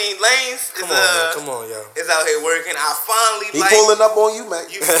Come on, yo. is out here working. I finally He pulling up on you, man.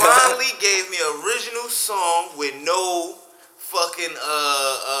 You finally gave me an original song with no fucking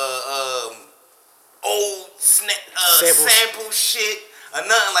old sample shit or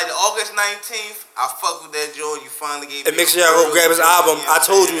nothing like the August 19th. I fuck with that joint. You finally gave me. And make sure y'all go grab his album. I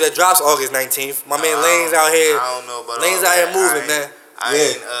told you that drops August 19th. My man Lane's out here. I don't know about Lane's all out here that. moving, man.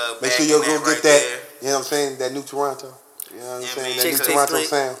 Make sure you go right get that. there. You know what I'm saying? That new Toronto. You know what I'm saying? That new Chicks Toronto 63.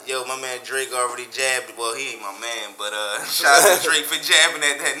 sound. Yo, my man Drake already jabbed. Well, he ain't my man, but shout out to Drake for jabbing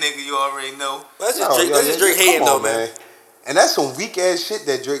at that nigga. You already know. That's just Drake hating come though, on, man. And that's some weak ass shit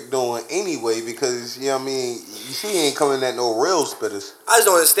that Drake doing anyway, because you know what I mean. You see, he ain't coming at no real spitters. I just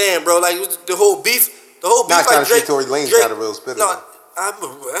don't understand, bro. Like the whole beef. Not like trying to Drake. say Tory Lane's Drake, not a real spitter. No,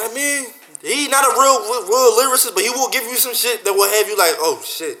 I mean, he's not a real lyricist, but he will give you some shit that will have you like, oh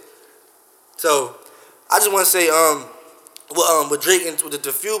shit. So, I just want to say, with Drake and with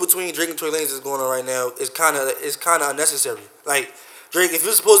the feud between Drake and Tory Lanez is going on right now, it's kind of unnecessary. Like Drake, if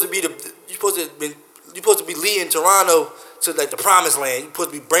you're supposed to be you're supposed to be leading Toronto to like the promised land. You're supposed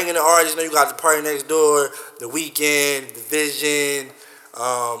to be bringing the artists. You know, you got the Party Next Door, The Weeknd, The Vision,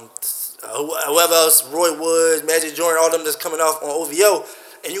 whoever else, Roy Woods, Magic Jordan, all them that's coming off on OVO,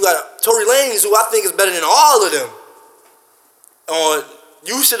 and you got Tory Lanez, who I think is better than all of them.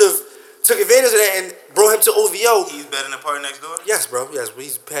 You should have took advantage of that and brought him to OVO. He's better than Party Next Door? Yes, bro. Yes,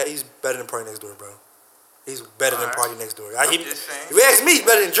 he's better than Party Next Door, bro. He's better than Party Next Door. I'm just saying. If you ask me, he's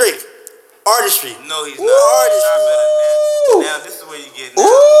better than Drake. Artistry. No, he's Woo! not. Artistry. Now, this is where you get.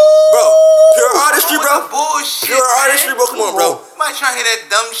 Bro, pure artistry, bro. Bullshit. Pure artistry, bro. Come on, bro. Somebody trying to hear that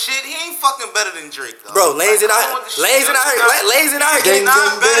dumb shit. He ain't fucking better than Drake, though. Bro, Lane's in out here. Lane's in out here. He's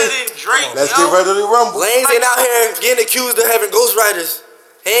not better than Drake, Let's yo. get ready to rumble. Lane's ain't out here getting accused of having ghostwriters.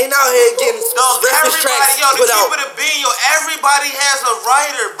 He ain't out here getting reference tracks put out. Everybody has a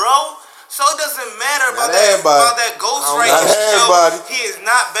writer, bro. So it doesn't matter about that ghostwriter. Not everybody. He is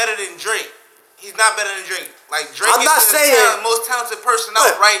not better than Drake. He's not better than Drake. Like Drake I'm not is the most talented person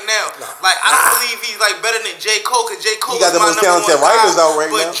out right now. Like I don't believe he's like better than J. Cole, because J. Cole got is the my most number talented one writers guy. out right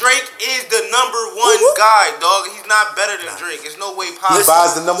But now. Drake is the number one guy, dog. He's not better than Drake. There's no way He possible.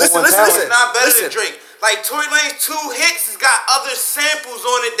 buys the number one talent. He's not better than Drake. Like Tory Lanez 2 hits has got other samples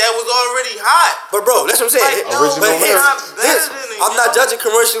on it that was already hot. But bro, that's what I'm saying. Like, I'm not judging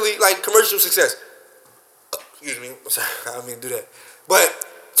commercial success. Excuse me. I'm sorry, I don't mean to do that. But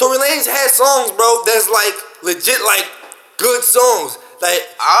Tory Lanez has songs, bro, that's like legit, like good songs. Like,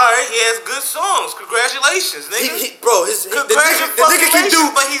 alright, he has good songs. Congratulations, nigga. The nigga can do,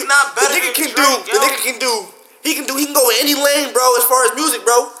 but he's not better than Drake. The nigga can do. He can go in any lane, bro. As far as music,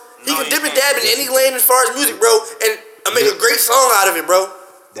 bro, he can dip and dab in any lane as far as music, bro, and make a great song out of it, bro.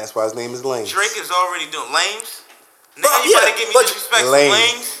 That's why his name is Lane. Drake is already doing lames. Bro, Nigga, you better give me disrespect for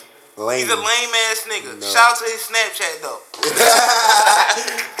lames. Lame. He's a lame ass nigga. No. Shout out to his Snapchat though.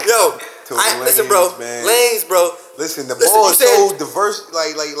 Yo, listen, bro. Lanes, bro. Listen, the ball is so diverse.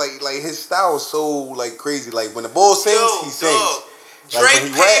 Like his style is so like crazy. Like when the ball sings, he sings.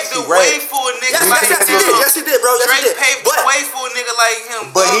 Drake paved the way for a nigga like him. Yes, he did, bro. Drake paved the way for a nigga like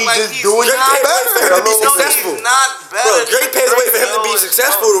him. But he's just doing it better. Successful. Bro, Drake paved the way for him to be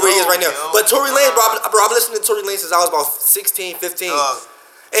successful the way he is right now. But Tory Lanez, bro, I've been listening to Tory Lanez since I was about 16, 15.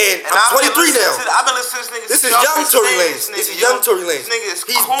 And I'm 23 now. I've been listening to This this nigga. is young Tory Lanez. This is young Tory Lanez. He's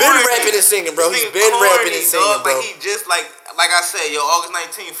been rapping and singing, bro. He's been rapping and singing, bro. Like he just like I said, yo, August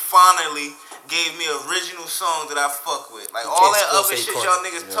 19th finally gave me original songs that I fuck with. Like all that other shit y'all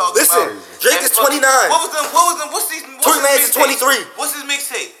niggas talk about. Listen, Drake is 29. What's these? Tory Lanez is 23. What's his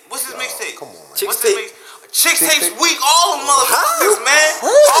mixtape? Come on, man. Chicks Tapes weak, all them motherfuckers, man.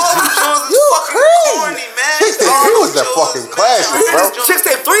 All them Jones is fucking corny, man. Chicks Tape 2 is a fucking classic, bro. Chicks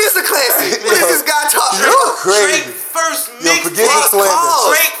Tape 3 is a classic. What is this guy talking about? You're crazy. Drake first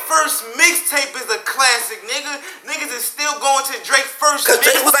mixtape is a classic, nigga. Niggas is still going to Drake first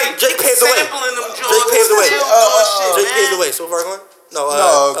mixtape. Drake paved the way. Sampling them Jones. Drake paved the way. Drake paved the way. So far going? No,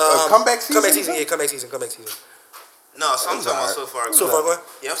 comeback season. Comeback season. No, so I'm talking about so far going. So far going?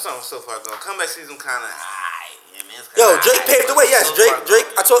 Yeah, I'm talking about so far going. Comeback season kind of. Yo, Drake paved the way. Yes,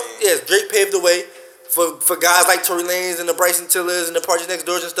 Drake paved the way for guys like Tory Lanez and the Bryson Tillers and the Party Next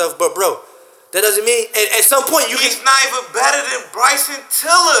Doors and stuff. But bro, that doesn't mean at some point he's not even better than Bryson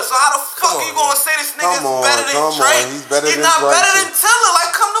Tiller. So how the fuck you gonna say this nigga's better than Drake? He's not better than Tiller.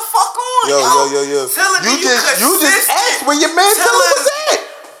 Like, come the fuck on, yo. Tiller, you just asked where your man Tiller was at.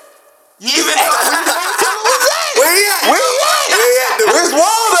 Even where he at? Where's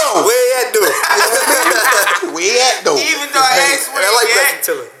Waldo? Where he at, dude? Even though I asked where I like he Bryson at,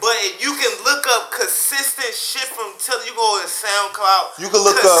 Tiller. but if you can look up consistent shit from Tiller, you go to SoundCloud. You can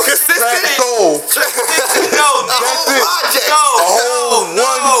look up Trap Soul. No,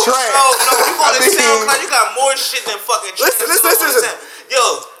 track. You go to SoundCloud, you got more shit than fucking Trap Soul. Listen. Yo,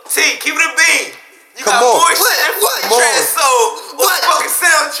 T, keep it a bean. You Come got on. more shit than fucking Trap Soul. What fucking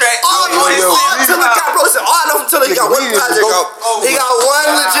soundtrack? Tiller got, bro. Listen, all I know from Tiller, he got one project out. He got one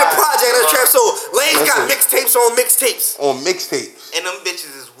legit project in Trap Soul. Lane's got mixtapes on mixtapes. And them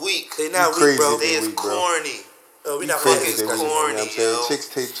bitches is weak. They not weak, bro. They is corny. We not fucking fucking corny, yo. Chicks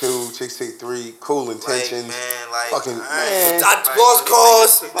Tape 2, Chicks Tape 3, Cool Intentions. Fucking man. Lost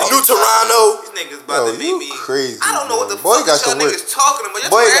Cause, New Toronto. These niggas about to make me crazy. I don't know what the Boy, fuck y'all niggas talking about.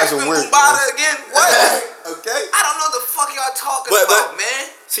 Boy, got some weird. Again? What? Okay. I don't know what the fuck y'all talking about,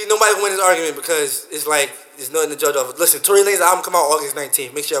 man. See, nobody can win this argument because it's like there's nothing to judge off. Listen, Tory Lanez album come out August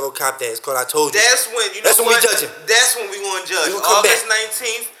 19th. Make sure y'all go cop that. It's called I Told You. That's when we judging. That's when we gonna judge. August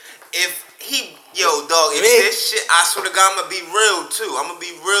 19th. If he, dog, if this shit, I swear to God, I'm gonna be real too. I'm gonna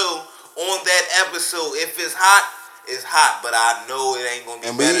be real on that episode. If it's hot, it's hot. But I know it ain't gonna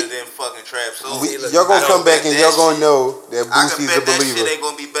be better than fucking Trap Soul. Y'all gonna come back and y'all gonna know that Boosie's a that believer. shit ain't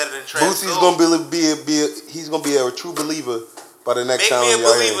gonna be better than Trap Boosie's Soul. gonna he's gonna be a true believer by the next time. Make me a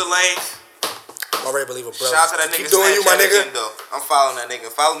believer, Lane. Already believer, bro. Shout out to that nigga. Keep doing you, my nigga. Again, I'm following that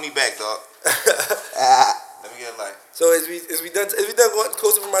nigga. Follow me back, dog. Let me get a like. So as we done going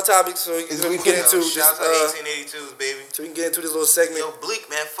closer from our topics, so we can get into shout out to 1882s, baby. So we can get into this little segment. Yo, Bleak,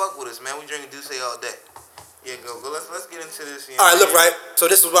 man, fuck with us, man. We drinking Douce all day. Yeah, go. Let's get into this. All right, look, right. So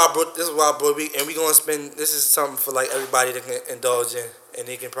this is why I brought. We gonna spend. This is something for like everybody that can indulge in. and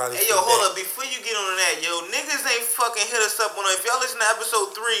they can probably. Hey, yo, hold up. Before you get on that, yo, niggas ain't fucking hit us up on it. If y'all listen to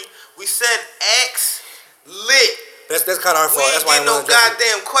episode 3, we said X lit. That's kind of our fault. That's why I no want to address it.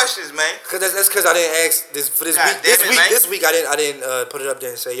 goddamn questions, man. Cause that's because I didn't ask this for this God week. damn it, man. This week I didn't put it up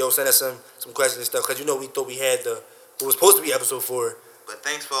there and say, yo, send us some questions and stuff. Cause you know we thought we had it was supposed to be episode 4. But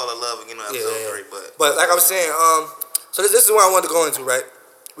thanks for all the love again on episode 3. But like I was saying, so this is what I wanted to go into, right?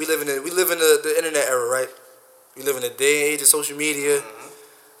 We live in the internet era, right? We live in the day and age of social media,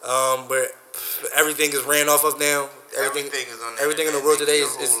 where everything is ran off of now. Everything is on that. Everything in the world today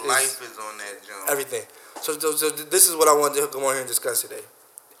is life is on that jump. everything. So this is what I wanted to come on here and discuss today.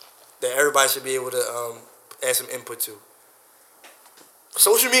 That everybody should be able to add some input to.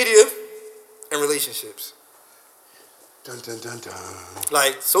 Social media and relationships. Dun, dun, dun, dun.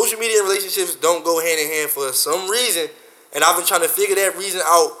 Like, social media and relationships don't go hand in hand for some reason. And I've been trying to figure that reason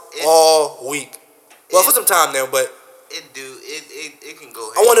out all week. Well, for some time now, but it can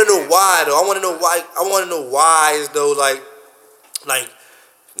go. I want to know why though. I want to know why is though like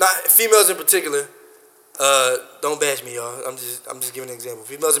not females in particular. Don't bash me, y'all. I'm just giving an example.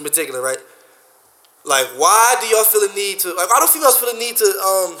 Females in particular, right? Like, why do y'all feel the need to why do females feel the need to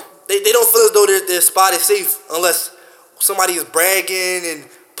they don't feel as though their spot is safe unless somebody is bragging and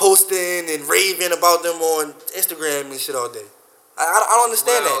posting and raving about them on Instagram and shit all day. I don't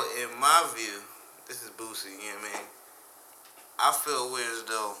understand that. In my view, this is Boosie, you know what I mean? I feel weird as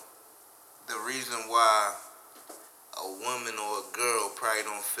though the reason why a woman or a girl probably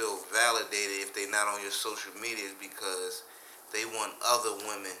don't feel validated if they not on your social media is because they want other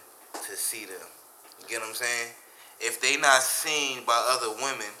women to see them. You get what I'm saying? If they not seen by other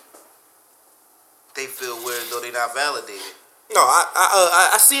women, they feel weird though they not validated. No,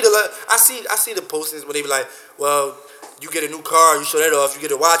 I see the postings when they be like, well, you get a new car, you show that off. You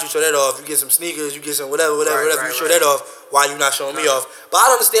get a watch, you show that off. You get some sneakers, you get some whatever. You show that off. Why you not showing me off? But I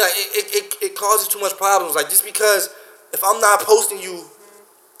don't understand. Like, it causes too much problems. Like, just because if I'm not posting you,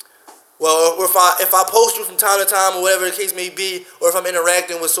 well, or if I post you from time to time or whatever the case may be, or if I'm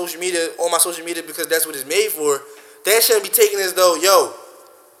interacting with social media on my social media because that's what it's made for, that shouldn't be taken as though, yo,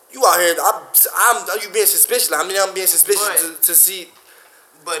 you out here, you being suspicious. Like, I mean, I'm being suspicious to see.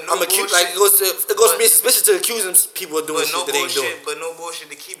 But no bullshit. Like, it goes to being suspicious to accusing people of doing shit that they ain't doing. But no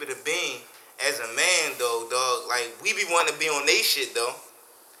bullshit to keep it a bean. As a man, though, dog, like, we be wanting to be on they shit, though.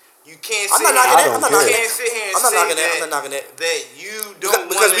 You can't sit here and say that you don't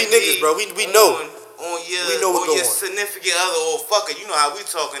because we niggas, bro. We know. On your significant other or fucker. You know how we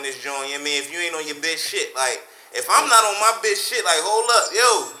talking this joint. You know what I mean? If you ain't on your bitch shit, like, if I'm not on my bitch shit, like, hold up,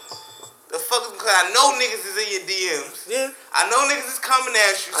 yo. The fuck is because I know niggas is in your DMs. Yeah. I know niggas is coming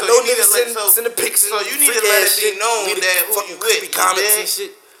at you. So I know niggas sending pics. So you need to let it be known that who you with. Comments and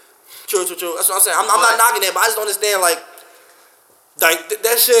shit. True. That's what I'm saying. I'm not knocking that, but I just don't understand like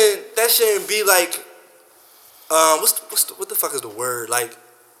that shouldn't be like what the fuck is the word? Like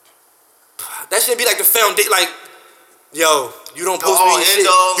that shouldn't be like the foundation. Like, yo, you don't post me and shit.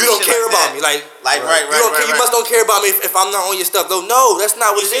 You don't care about me. Like right. You must don't care about me if I'm not on your stuff. Though no, that's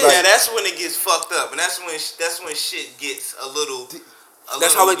not what it is. Yeah, that's when it gets fucked up, and that's when shit gets a little.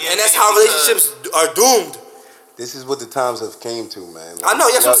 That's how relationships are doomed. This is what the times have came to, man. Like, I know,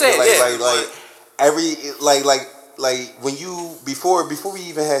 that's what I'm saying. Like when you before we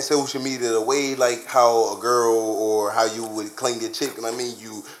even had social media, the way like how a girl or how you would claim your chick, and I mean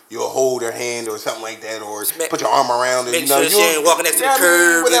you'll hold her hand or something like that, or put your arm around her. Make sure she ain't walking next to the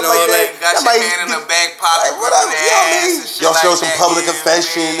curb, you know, like got your hand in the back pocket, whatever. Y'all show some public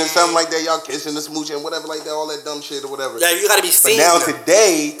affection or something like that. Y'all kissing and smooching, whatever, like that, all that dumb shit or whatever. Yeah, you gotta be seen. But now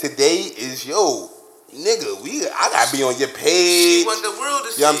today is nigga, I gotta be on your page. She want the world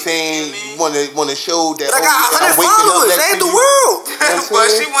to see. You know what I'm saying? Want to show that I got 100 followers. That ain't the world.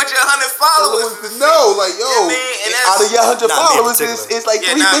 But she want your 100 followers. No, like out of your 100 followers, it's like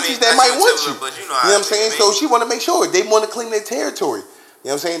 3 bitches that might want you. But you know what I'm saying? So she want to make sure they want to claim their territory. You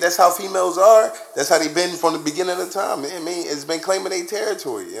know what I'm saying? That's how females are. That's how they been from the beginning of the time. I mean, it's been claiming their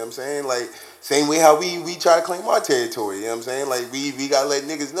territory. You know what I'm saying? Like, same way how we try to claim our territory. You know what I'm saying? Like, we gotta let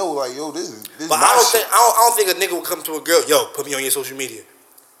niggas know, like, yo, this is but I don't think a nigga would come to a girl, yo, put me on your social media.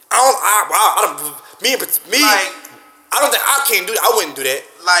 I don't think I can't do that. I wouldn't do that.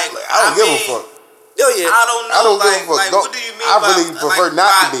 Like I don't give a fuck. Yo, yeah. I don't know. I don't give a fuck. Like, what do you mean I really prefer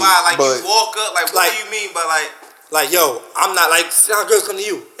not to be. Like, but you walk up, like, what do you mean by, like, yo, I'm not, like, how girls come to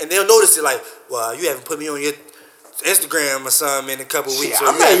you, and they'll notice it, like, well, you haven't put me on your Instagram or something in a couple weeks.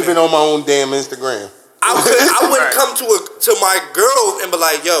 I'm not even on my own damn Instagram. I wouldn't come to my girl and be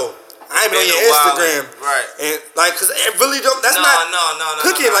like, yo, I ain't on your Instagram. Right. And, like, because it really don't, that's not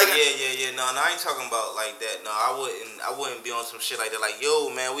cooking. Like, no, I ain't talking about like that. No, I wouldn't be on some shit like that. Like,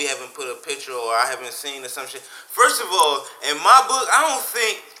 yo, man, we haven't put a picture or I haven't seen or some shit. First of all, in my book, I don't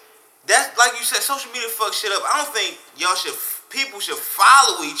think that's like you said. Social media fuck shit up. I don't think people should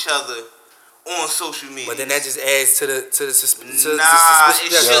follow each other on social media. But then that just adds to the suspicion. It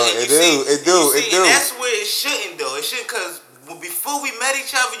shouldn't. It do. And that's where it shouldn't though. It shouldn't because before we met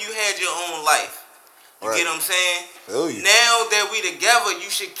each other, you had your own life. You get what I'm saying? Now that we together, you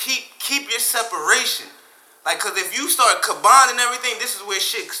should keep your separation. Like, cause if you start combining everything, this is where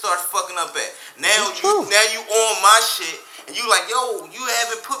shit start fucking up at. Now you on my shit, and you like, yo, you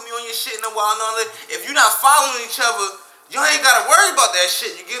haven't put me on your shit in a while. If you're not following each other, y'all ain't gotta worry about that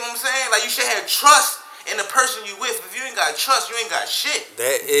shit. You get what I'm saying? Like, you should have trust in the person you with. If you ain't got trust, you ain't got shit.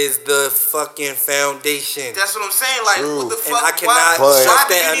 That is the fucking foundation. That's what I'm saying. Like, what the fuck? And I cannot stress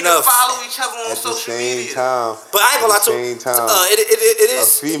that enough. Follow each other on social media. But I ain't gonna lie to you. It is. A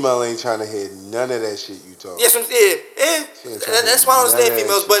female ain't trying to hear none of that shit you talking. Yes, that's why I understand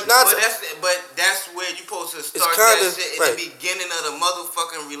females, but not. But that's where you supposed to start that shit in the beginning of the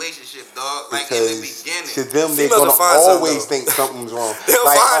motherfucking relationship, dog. Like in the beginning. To them, they're gonna always think something's wrong. They'll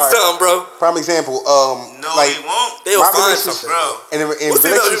find something, bro. Prime example. No, they won't. They'll find something, bro. In what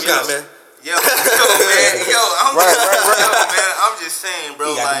female you got, man? Yo, man. Yo, I'm just saying,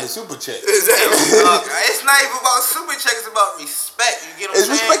 bro. He got like the super check. Exactly. It's not even about super check. It's about respect. You get what I'm saying?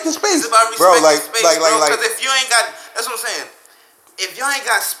 It's respect and space. It's about respect and space, bro. Because if you ain't got, that's what I'm saying. If y'all ain't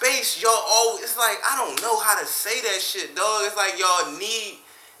got space, y'all always. It's like I don't know how to say that shit, dog. It's like y'all need.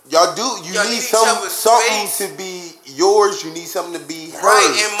 Y'all do. You need something to be yours. You need something to be hers. Right,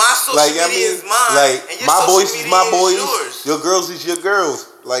 and my social media is mine. Like, and your my boys social is my media boys. Yours. Your girls is your girls.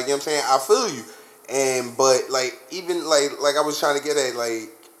 Like, you know what I'm saying? I feel you. But like, even like I was trying to get at,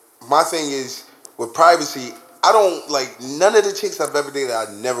 like, my thing is with privacy, I don't like none of the chicks I've ever dated, I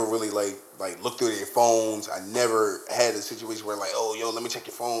never really like looked through their phones. I never had a situation where like, oh, yo, let me check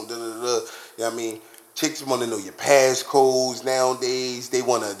your phone. You know what I mean? Chicks want to know your passcodes nowadays. They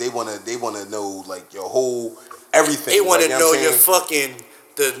wanna know like your whole everything. They want to know your fucking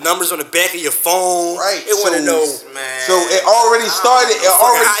the numbers on the back of your phone. Right. They want to know. Man. So it already started. It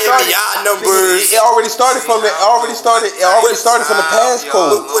already started from the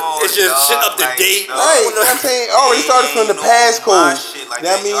passcode. It's just shit up to date. Right. You know what I'm saying? It already started from the passcode.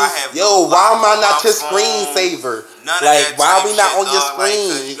 That means, yo, why am I not your screensaver? Like, why are we not on your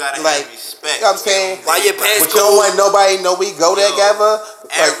screen? Like, you know what I'm saying? Why your passcode? But you don't want nobody know we go together.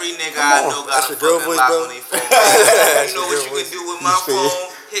 Every nigga I know got a fucking lock on their phone. You know what you can do with my phone?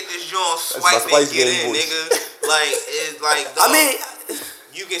 Hit this joint, swipe and get in, nigga. Like, it's like, dog, I mean,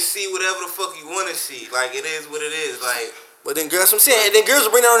 you can see whatever the fuck you want to see. Like, it is what it is. Like, but then girls, I'm saying, and then girls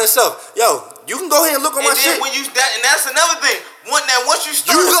will bring that on themselves. Yo, you can go ahead and look on my shit. And that's another thing. Once you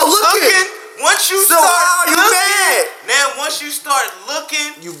start looking. Once you start looking, now once you start looking,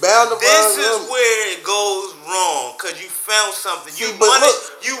 you bound to this is where it goes wrong because you found something. You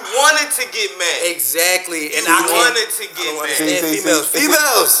wanted to get mad. Exactly, and I wanted to get mad.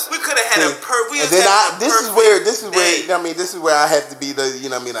 Females. We could have had This is where I have to be the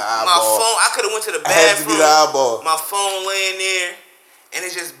the eyeball. My phone. I could have went to the bathroom. I have to be the eyeball. My phone laying there. And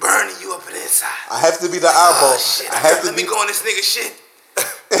it's just burning you up in the inside. I have to be the eyeball. Shit, let me go on this nigga shit.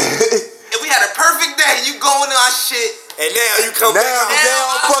 And we had a perfect day. You going to our shit. And now you come back. Now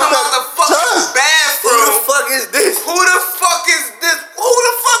I come out the fucking bathroom. Who the fuck is this? Who the fuck is this? Who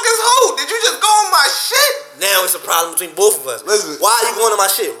the fuck is who? Did you just go on my shit? Now it's a problem between both of us. Listen, why are you going on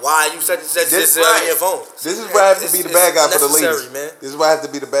my shit? Why are you such on your phone? This is where I have to be the bad guy for the ladies. Man. This is why I have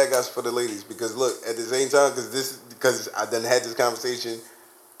to be the bad guys for the ladies. Because look, at the same time, because I done had this conversation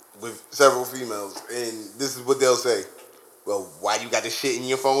with several females, and this is what they'll say. Well, why you got the shit in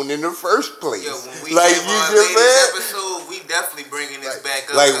your phone in the first place? Yo, when we like have you our just latest episode, we definitely bringing this back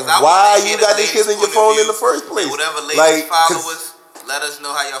up. Like, why you got this shit in your phone in the first place? Whatever ladies followers, let us know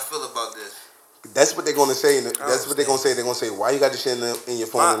how y'all feel about this. That's what they're gonna say. That's what they're gonna say. They're gonna say, "Why you got the shit in your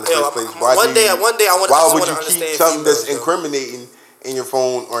phone in the first place? Why would you keep something that's incriminating in your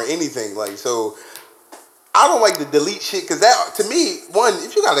phone or anything?" Like, so I don't like to delete shit because that, to me, one,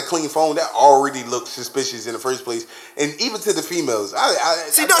 if you got a clean phone, that already looks suspicious in the first place. And even to the females,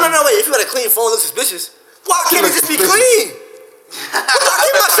 wait. If you got a clean phone, it looks suspicious. Why can't it just be clean?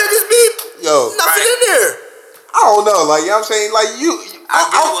 Why should just be nothing in there? I don't know. Like, you know what I'm saying? Like,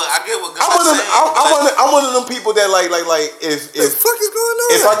 I get what God's saying. I'm one of them people that like if the fuck is going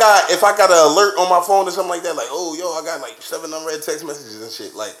on? If I got an alert on my phone or something like that, like, oh, yo, I got like 7 unread text messages and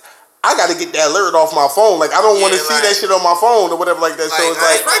shit. Like, I gotta get that alert off my phone. Like I don't want to see that shit on my phone or whatever like that. So it's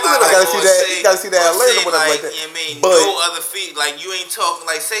like I gotta see that. You gotta see that alert or whatever like that. You know what I mean? But no other feet. Like you ain't talking.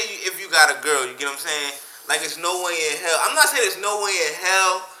 Like say if you got a girl, you get what I'm saying? Like it's no way in hell. I'm not saying there's no way in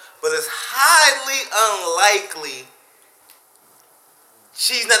hell, but it's highly unlikely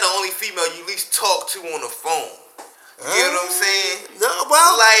she's not the only female you at least talk to on the phone. You get what I'm saying? No,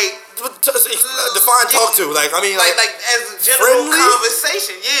 well, like define talk to. Like I mean, like as a general friendly?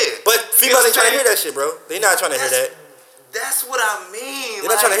 conversation, yeah. But females ain't trying to hear that shit, bro. They not trying to hear that. That's what I mean. They're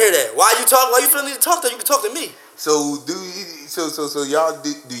not trying to hear that. Why you feeling need to talk to? You can talk to me. so so y'all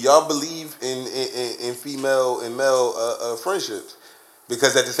do y'all believe in female and male friendships?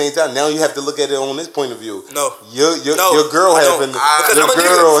 Because at the same time, now you have to look at it on this point of view. No. Your girl having your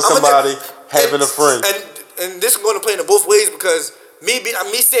girl or somebody having a friend. And this is going to play in both ways because me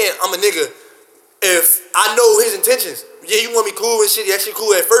saying I'm a nigga, if I know his intentions, yeah, you want me cool and shit, you actually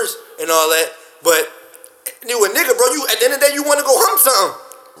cool at first and all that, but you a nigga, bro, you at the end of the day, you want to go hump something.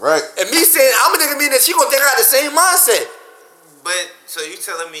 Right. And me saying I'm a nigga mean that she going to think I got the same mindset. But, so you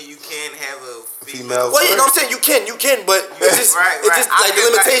telling me you can't have a female well, you know what I'm saying? You can, but it's just, it's just like the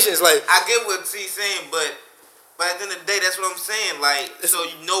limitations. Like I get what T's saying, but at the end of the day, that's what I'm saying. Like, so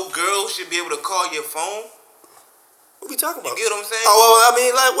no girl should be able to call your phone? What we talking about? You get what I'm saying? Oh, well, I mean,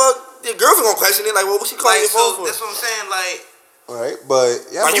 like, well, your girlfriend gonna question it. Like, well, what she calling your phone for? That's what I'm saying. Like, right, but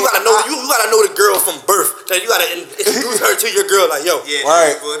yeah, like, you gotta know, you gotta know the girl from birth. Like, you gotta introduce her to your girl. Like, yo, yeah,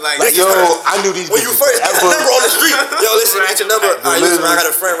 right, like yo, I knew these. When you first get the number on the street, yo, listen, get your number. Right. Listen, I got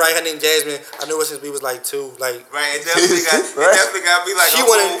a friend, right? Her name Jasmine. I knew her since we was like 2. Like, right, it definitely got to be like. She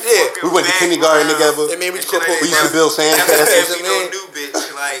wanted, we went to kindergarten together. I mean, we used to build sandcastles. New bitch,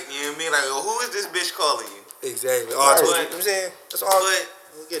 like you know what I mean? Like, who is this bitch calling you? Exactly. Oh, I told you. You know what I'm saying? That's all. But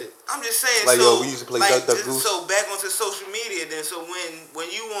we'll get it. I'm just saying. Like, so, yo, we used to play like, Duck Goose. So back onto social media, then. So when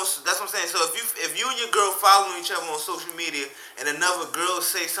you want, that's what I'm saying. So if you and your girl following each other on social media, and another girl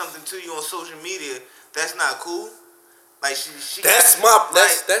say something to you on social media, that's not cool. Like she. That's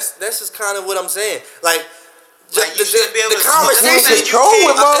just kind of what I'm saying. Like. Like you should be able the conversation. You can't control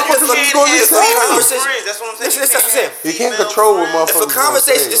what motherfuckers are going to say. That's what I'm saying. That's what I'm saying. You can't control what motherfuckers. If a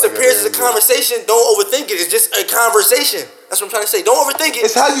conversation just appears as a conversation, don't overthink it. It's just a conversation. That's what I'm trying to say. Don't overthink it.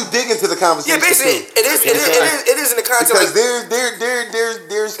 It's how you dig into the conversation. Yeah, basically, it is in the content. Because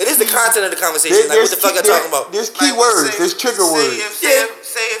there's it is the content of the conversation. Like what the fuck I'm talking about. There's key words. There's trigger words. Say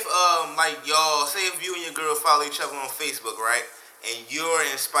if like y'all, say if you and your girl follow each other on Facebook, right? And you're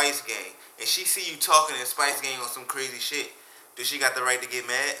in Spice Gang. And she see you talking in Spice Gang on some crazy shit, does she got the right to get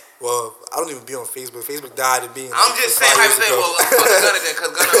mad? Well, I don't even be on Facebook. Facebook died of being. I'm just saying, hypothetically. Well, fuck Gunna then,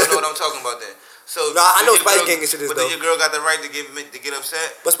 because Gunna don't know what I'm talking about then. So no, I know Spice Gang and shit is though. But then your girl got the right to get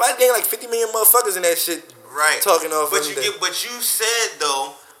upset. But Spice Gang like 50 million motherfuckers in that shit. Right. Talking off. But you said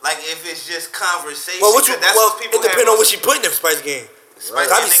though, like if it's just conversation. Well, it depends on what she put in the Spice Gang. Right.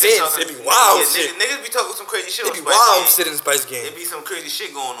 I be saying it be wild shit. Niggas be talking some crazy shit. It be wild shit in Spice Gang. It be some crazy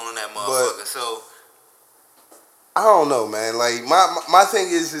shit going on in that motherfucker. So I don't know, man. Like my thing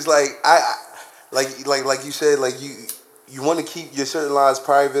is like I like you said, like you want to keep your certain lives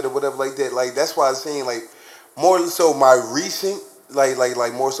private or whatever like that. Like that's why I'm saying like more so my recent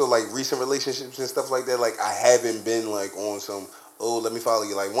like more so like recent relationships and stuff like that. Like I haven't been like on some let me follow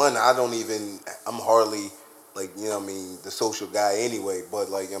you. Like one, I'm hardly. Like, you know what I mean, the social guy anyway, but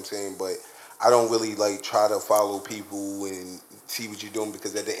like, you know what I'm saying, but I don't really like try to follow people and see what you're doing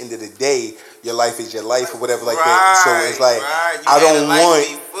because at the end of the day, your life is your life or whatever like that. So it's like, I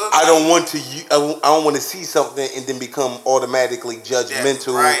don't want to see something and then become automatically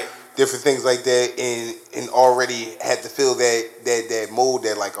judgmental, different things like that, and already had to feel that mode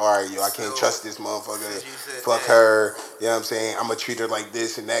that like, all right, yo, I can't trust this motherfucker. Fuck her. You know what I'm saying? I'm gonna treat her like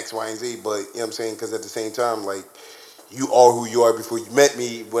this and X, Y, and Z. But you know what I'm saying? Because at the same time, like, you are who you are before you met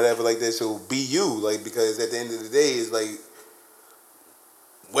me, whatever like that. So be you, like, because at the end of the day, it's like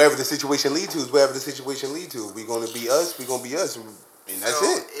wherever the situation leads to is wherever the situation leads to. We gonna be us. We gonna be us. And that's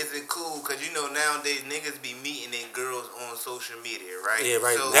it. Is it cool? Because you know nowadays niggas be meeting their girls on social media, right? Yeah,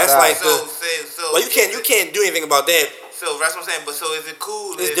 right. So, that's like well, you can't do anything about that. So that's what I'm saying. But so is it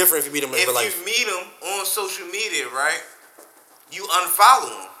cool? It's different if you meet them in real life. If you meet them on social media, right? You unfollow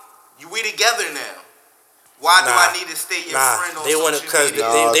them. We together now. Why do I need to stay your friend on social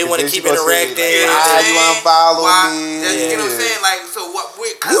media? They want to keep interacting. You unfollow me. You know what I'm saying? Like, so what?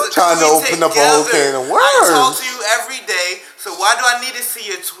 You trying to open up a whole can of worms. I talk to you every day. So why do I need to see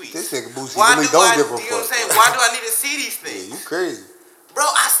your tweets? This nigga Boosie why really don't give a fuck. You know what I'm saying? Why do I need to see these things? Yeah, you crazy. Bro,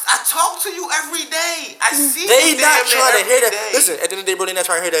 I talk to you every day. I see They you not damn trying to near hear every that. day. Listen, at the end of the day, bro, they not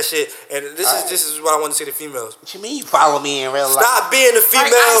trying to hear that shit. And this is what I want to say to females. What you mean you follow me in real life? Stop being the Like,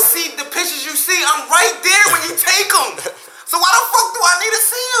 female. I see the pictures you see. I'm right there when you take them. So why the fuck do I need to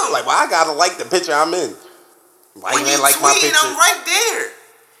see them? Like, well, I gotta like the picture I'm in. Why when you you ain't like my tweeting, picture? I'm right there.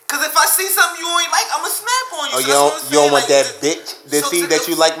 Cause if I see something you ain't like, I'ma snap on you. Oh, So you don't want like, that bitch to so see to that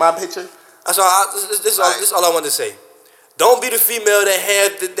the- you like my picture? That's all. This is all I wanted to say. Don't be the female that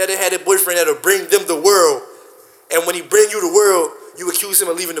had a boyfriend that'll bring them the world, and when he bring you the world, you accuse him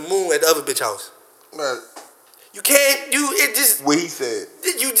of leaving the moon at the other bitch house. Right. You can't. It just. What he said.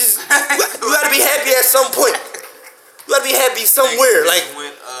 You gotta be happy at some point. You gotta be happy somewhere. Like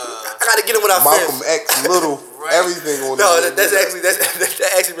I gotta get him with our Malcolm friends. X, Little, Right. everything on No, there.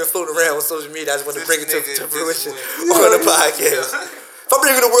 that actually been floating around on social media. I just want to bring it to fruition went- on the podcast. If I'm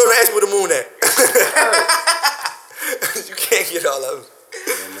bringing the world, ask me where the moon at. You can't get all of them.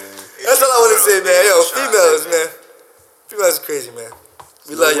 That's all I want to say, man. Yo, females, man. Females is crazy, man.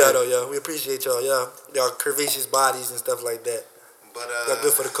 We love y'all though, yo. We appreciate y'all, y'all curvaceous bodies and stuff like that. But Y'all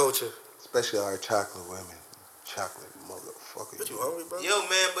good for the culture. Especially our chocolate women. Chocolate motherfucker. What you hungry, bro? yo,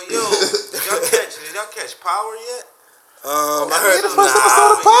 man, but yo, did y'all catch Power yet? I heard the first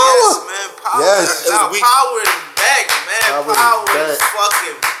episode of Yes, Power. man. Power. Yes. It was weak. Power is back, man. Power Power is is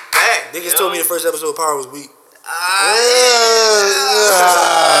fucking back. Niggas yo. told me the first episode of Power was weak.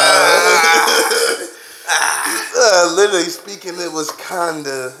 Literally speaking, it was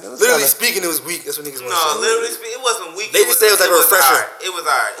kinda. Literally speaking, it was weak. That's what niggas want to No, say. literally speaking, it wasn't weak. They just said it was like a refresher. Alright. It was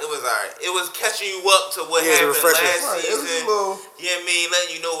alright. It was catching you up to what Yeah, it was a happened refresher. last Right, it was a season. little. You know what I mean?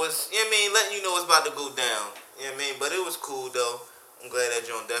 Letting you know what's about to go down. You know what I mean? But it was cool though. I'm glad that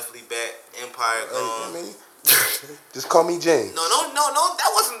John definitely back. Empire gone. I mean, just call me James. No.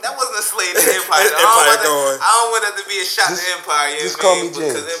 That wasn't a slave to Empire. Empire gone. I don't want that to be a shot to Empire. You just know what I call me mean?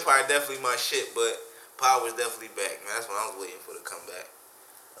 Because James. Empire definitely my shit, but Power's definitely back, man. That's what I was waiting for to come back.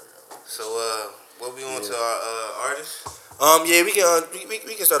 So what we on to our artists? Yeah, we can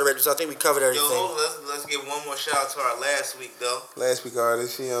start already. So I think we covered Yo, everything. hold on, let's give one more shout out to our last week though. Last week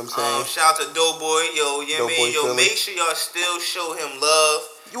artist, you know what I'm saying? Shout out to Doughboy, yo, you know what I mean? Yo, Philly. make sure y'all still show him love.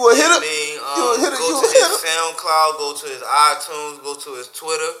 You a hitter? You know what I mean? You a hitter? Go You to a his hitter? SoundCloud, go to his iTunes, go to his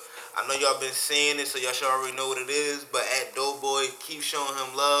Twitter. I know y'all been seeing it, so y'all should already know what it is. But at Doughboy, keep showing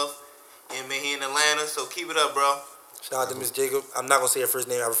him love. You know what I mean? He in Atlanta, so keep it up, bro. Shout out to Miss Jacob. I'm not gonna say her first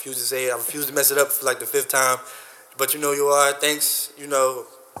name. I refuse to say it. I refuse to mess it up for like the 5th time. But you know you are. Thanks,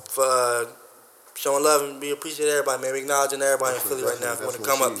 for showing love and we appreciate everybody, man. We acknowledging everybody in Philly right now. If you want to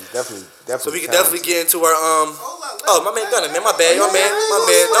come up, Definitely. so we can definitely get into our Hold my man Gunner, man. My bad, my bad.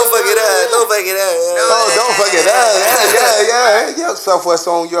 Don't fuck it up. Don't fuck it up. Oh, don't forget that. Yeah. Southwest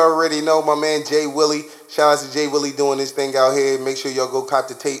on, you already know my man Jay Willie. Shout out to Jay Willie doing this thing out here. Make sure y'all go cop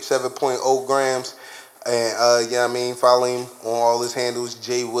the tape, 7.0 grams. And you know what I mean, follow him on all his handles,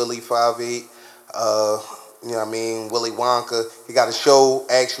 Jay Willie 58. You know what I mean, Willy Wonka. He got a show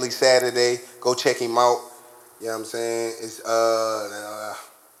actually Saturday. Go check him out. You know what I'm saying? It's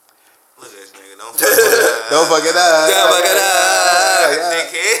Look at this nigga. don't forget that.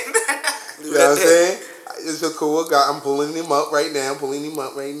 Dickhead. You know what I'm saying? It's a cool guy. I'm pulling him up right now. You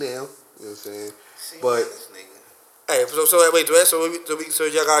know what I'm saying? But Hey, so wait, so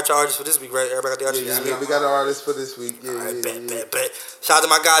y'all got charges for this week, right? Everybody got the charges this week. we got an artist for this week. Yeah, Alright, yeah. bet. Shout out to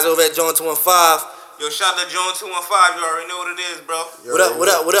my guys over at John 215. Yo, shout out to John 215. You already know what it is, bro. What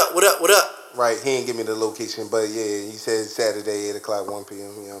up? Right, he ain't give me the location, but yeah, he said Saturday, 8 o'clock, 1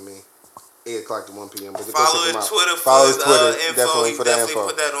 p.m. You know what I mean? 8 o'clock to 1 p.m. But Follow his Twitter Follow his Twitter, info. He for the definitely info.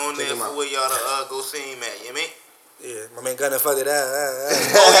 put that on Check there him out. for where y'all to go see him at. You know what I mean? Yeah, my man Gunner fucked it up.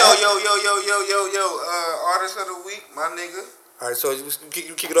 Yo. Artist of the week, my nigga. Alright, so you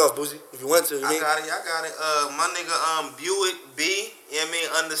kick it off, Boozy, if you want to. I got it. My nigga, Buick B, you know what I mean,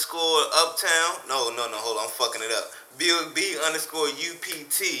 underscore Uptown. No, hold on, I'm fucking it up. Buick B underscore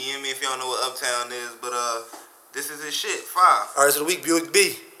UPT, you know what I mean, if y'all know what Uptown is, but this is his shit, 5. Artist of the week, Buick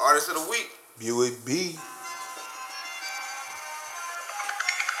B. Artist of the week. Buick B.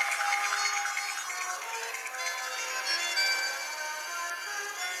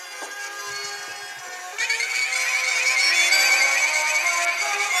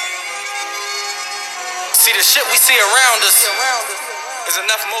 See, the shit we see around us is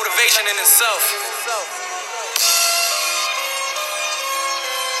enough motivation in itself.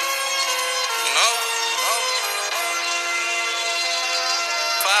 You know?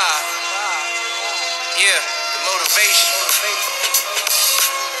 5. Yeah, the motivation.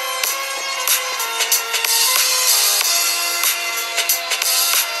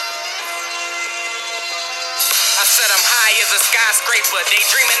 I said I'm higher is a skyscraper. They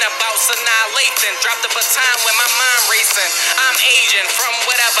dreaming about annihilation. Drop the baton with my mind racing. I'm Asian, from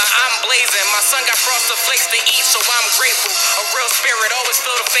whatever I'm blazing. My son got frosted flakes to eat, so I'm grateful. A real spirit, always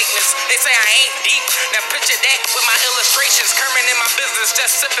feel the fakeness. They say I ain't deep. Now picture that with my illustrations. Kermit in my business,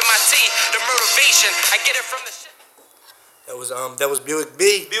 just sipping my tea. The motivation, I get it from the shit. That was Buick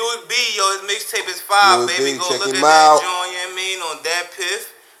B. Buick B, yo, his mixtape is fire, Buick baby. B, Go check look him at out. that joint, you know what I mean, on that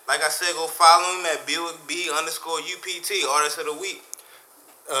piff. Like I said, go follow him at Buick B _UPT, Artist of the Week.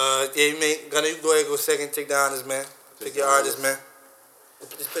 Yeah, you go ahead and go second. Take the honors, man. Pick your artist, man.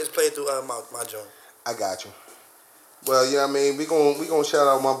 Just play it through my joint. I got you. Well, you know what I mean? We gonna shout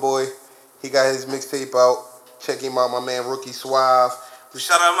out my boy. He got his mixtape out. Check him out, my man Rookie Suave.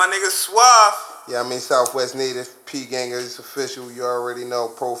 Shout out my nigga Suave. Yeah, I mean Southwest Native, P Gangers official. You already know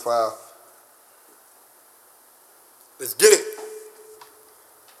profile. Let's get it.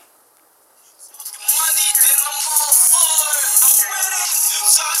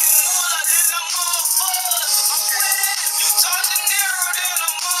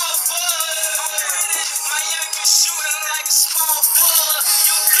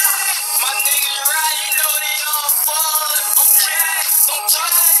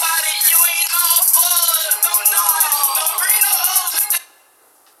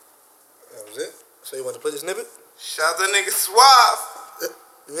 That was it. So you want to play the snippet? Shout out to nigga Suave.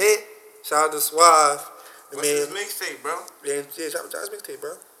 Man, shout out to Suave. What's his mixtape, bro? Yeah, shout out to his mixtape,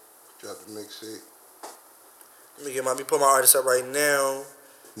 bro. Drop the mixtape. Let me put my artist up right now.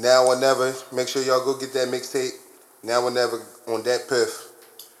 Now or never. Make sure y'all go get that mixtape. Now or never on that piff.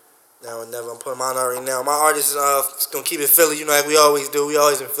 Now or never. I'm putting mine out right now. My artist is gonna keep it Philly, you know, like we always do. We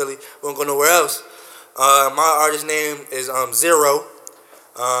always in Philly. We don't go nowhere else. My artist name is Zero.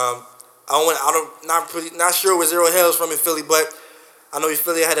 Not sure where Zero hails from in Philly, but I know in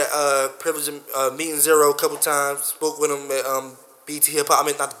Philly. I had a privilege of meeting Zero a couple times. Spoke with him at BT Hip Hop. I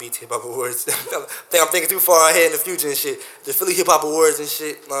mean, not the BT Hip Hop Awards. I'm thinking too far ahead in the future and shit. The Philly Hip Hop Awards and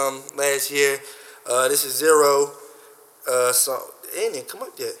shit last year. This is Zero. Song. It ain't even come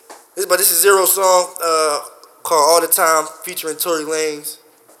up yet. This is Zero song called All the Time featuring Tory Lanez.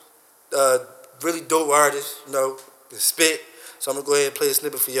 Really dope artist, you know, the spit. So I'm gonna go ahead and play a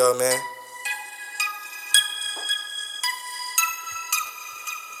snippet for y'all, man.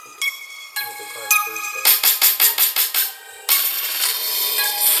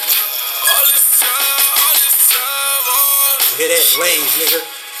 You hear that? Lanez, nigga.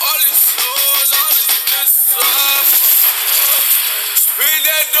 Spin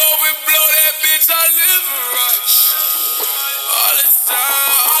that dope and blow that bitch, I live right. All the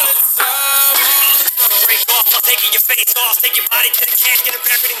time. Break off, I'm taking your face off. Take your body to the casket and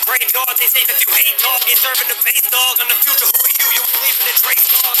bury it in graveyard. They say that you hate dog, ain't serving the base dog. I'm the future, who are you? You ain't leaving the trace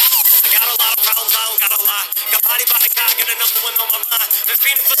dog. I got a lot of problems, I don't gotta lie. Got body by the guy, got another one on my mind. Been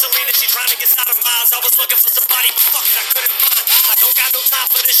feeding for Selena, she trying to get out of miles. I was looking for somebody, but fuck it, I couldn't find. I don't got no time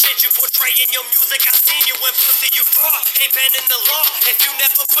for the shit you portray in your music. I seen you when pussy you fraud. Ain't bending the law. If you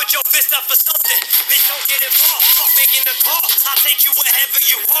never put your fist up for something, bitch, don't get involved. Fuck making a call. I'll take you wherever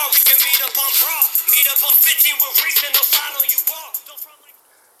you are. We can meet up on Broad. Meet up on 15 with Reese and no sign on you all.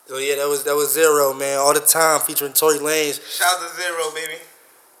 So yeah, that was Zero, man. All the Time featuring Tory Lanez. Shout out to Zero, baby.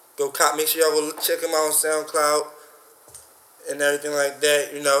 Go cop. Make sure y'all go check him out on SoundCloud and everything like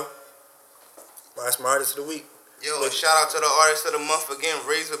that. You know, that's my artist of the week. Yo, shout out to the artist of the month again,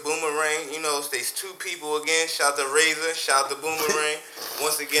 Razor Boomerang. You know, stays two people again. Shout out to Razor. Shout out to Boomerang.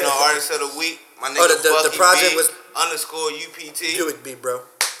 Once again, our artist of the week. My nigga the project B was _UPT. Buick B, bro.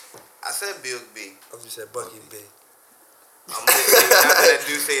 I said Buick B. I just said Bucky B. I'm that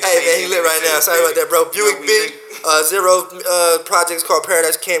dude say Hey man, he lit right now. Sorry about that, bro. Buick B. Zero projects called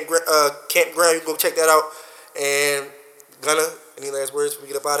Paradise Campground. You can go check that out. And Gunna, any last words before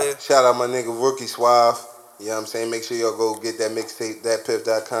we get up out of here? Shout out my nigga Rookie Suave. You know what I'm saying? Make sure y'all go get that mixtape,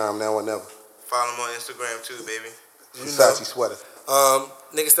 thatpiff.com, now or never. Follow him on Instagram too, baby. Versace sweater.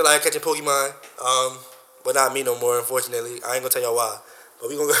 Niggas still out catching Pokemon. But not me no more, unfortunately. I ain't gonna tell y'all why. But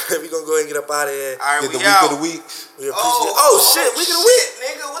we gonna go ahead and get up out of here. All right, Get the we week out. of the weeks. We appreciate shit, week of the week.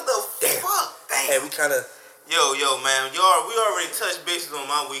 Nigga, what the fuck? Damn. Hey, we kinda Yo, man. We already touched bases on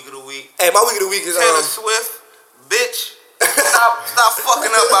my week of the week. Hey, my week of the week is Taylor Swift, bitch. Stop fucking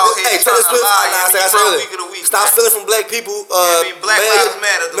up out here. Hey, Taylor Swift, stop stealing from black people. Black Lives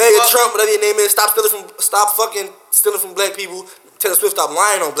Matter. Mayor Trump, whatever your name is, stop fucking stealing from black people. Taylor Swift, stop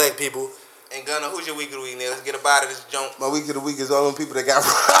lying on black people. And Gunna, who's your week of the week, nigga? Let's get up out of this junk. My week of the week is all them people that got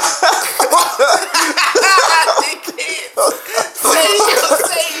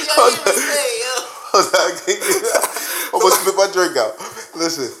I'm gonna spit my drink out. Listen.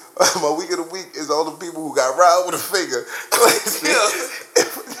 Listen, my week of the week is all the people who got robbed with a finger.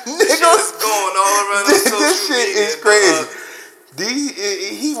 Niggas going all around this social shit media, is crazy.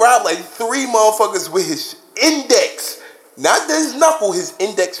 He robbed like 3 motherfuckers with his index. Not his knuckle, his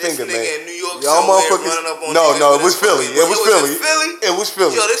index This finger, nigga man. in New York Y'all somewhere motherfuckers. running up on No, niggas it with was his Philly. fucking- It was Philly. Philly? It was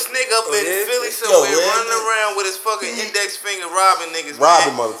Philly. Yo, this nigga up in yeah? Philly Yo, somewhere man. running around with his fucking index finger robbing niggas,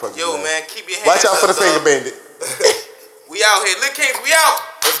 Robbing man. motherfuckers, Yo, man. keep your hands Watch out for up, the finger dog. bandit. We out here. Lick Kings, we out.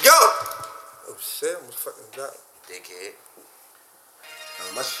 Let's go. Oh shit, I'm fucking drop. Dickhead.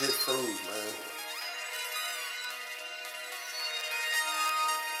 My shit froze, man.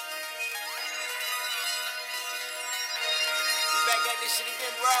 Back at this shit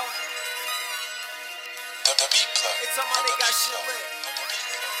again, bro. The beat plug. It's somebody got shit lit.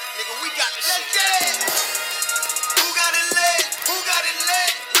 Nigga, we got the shit.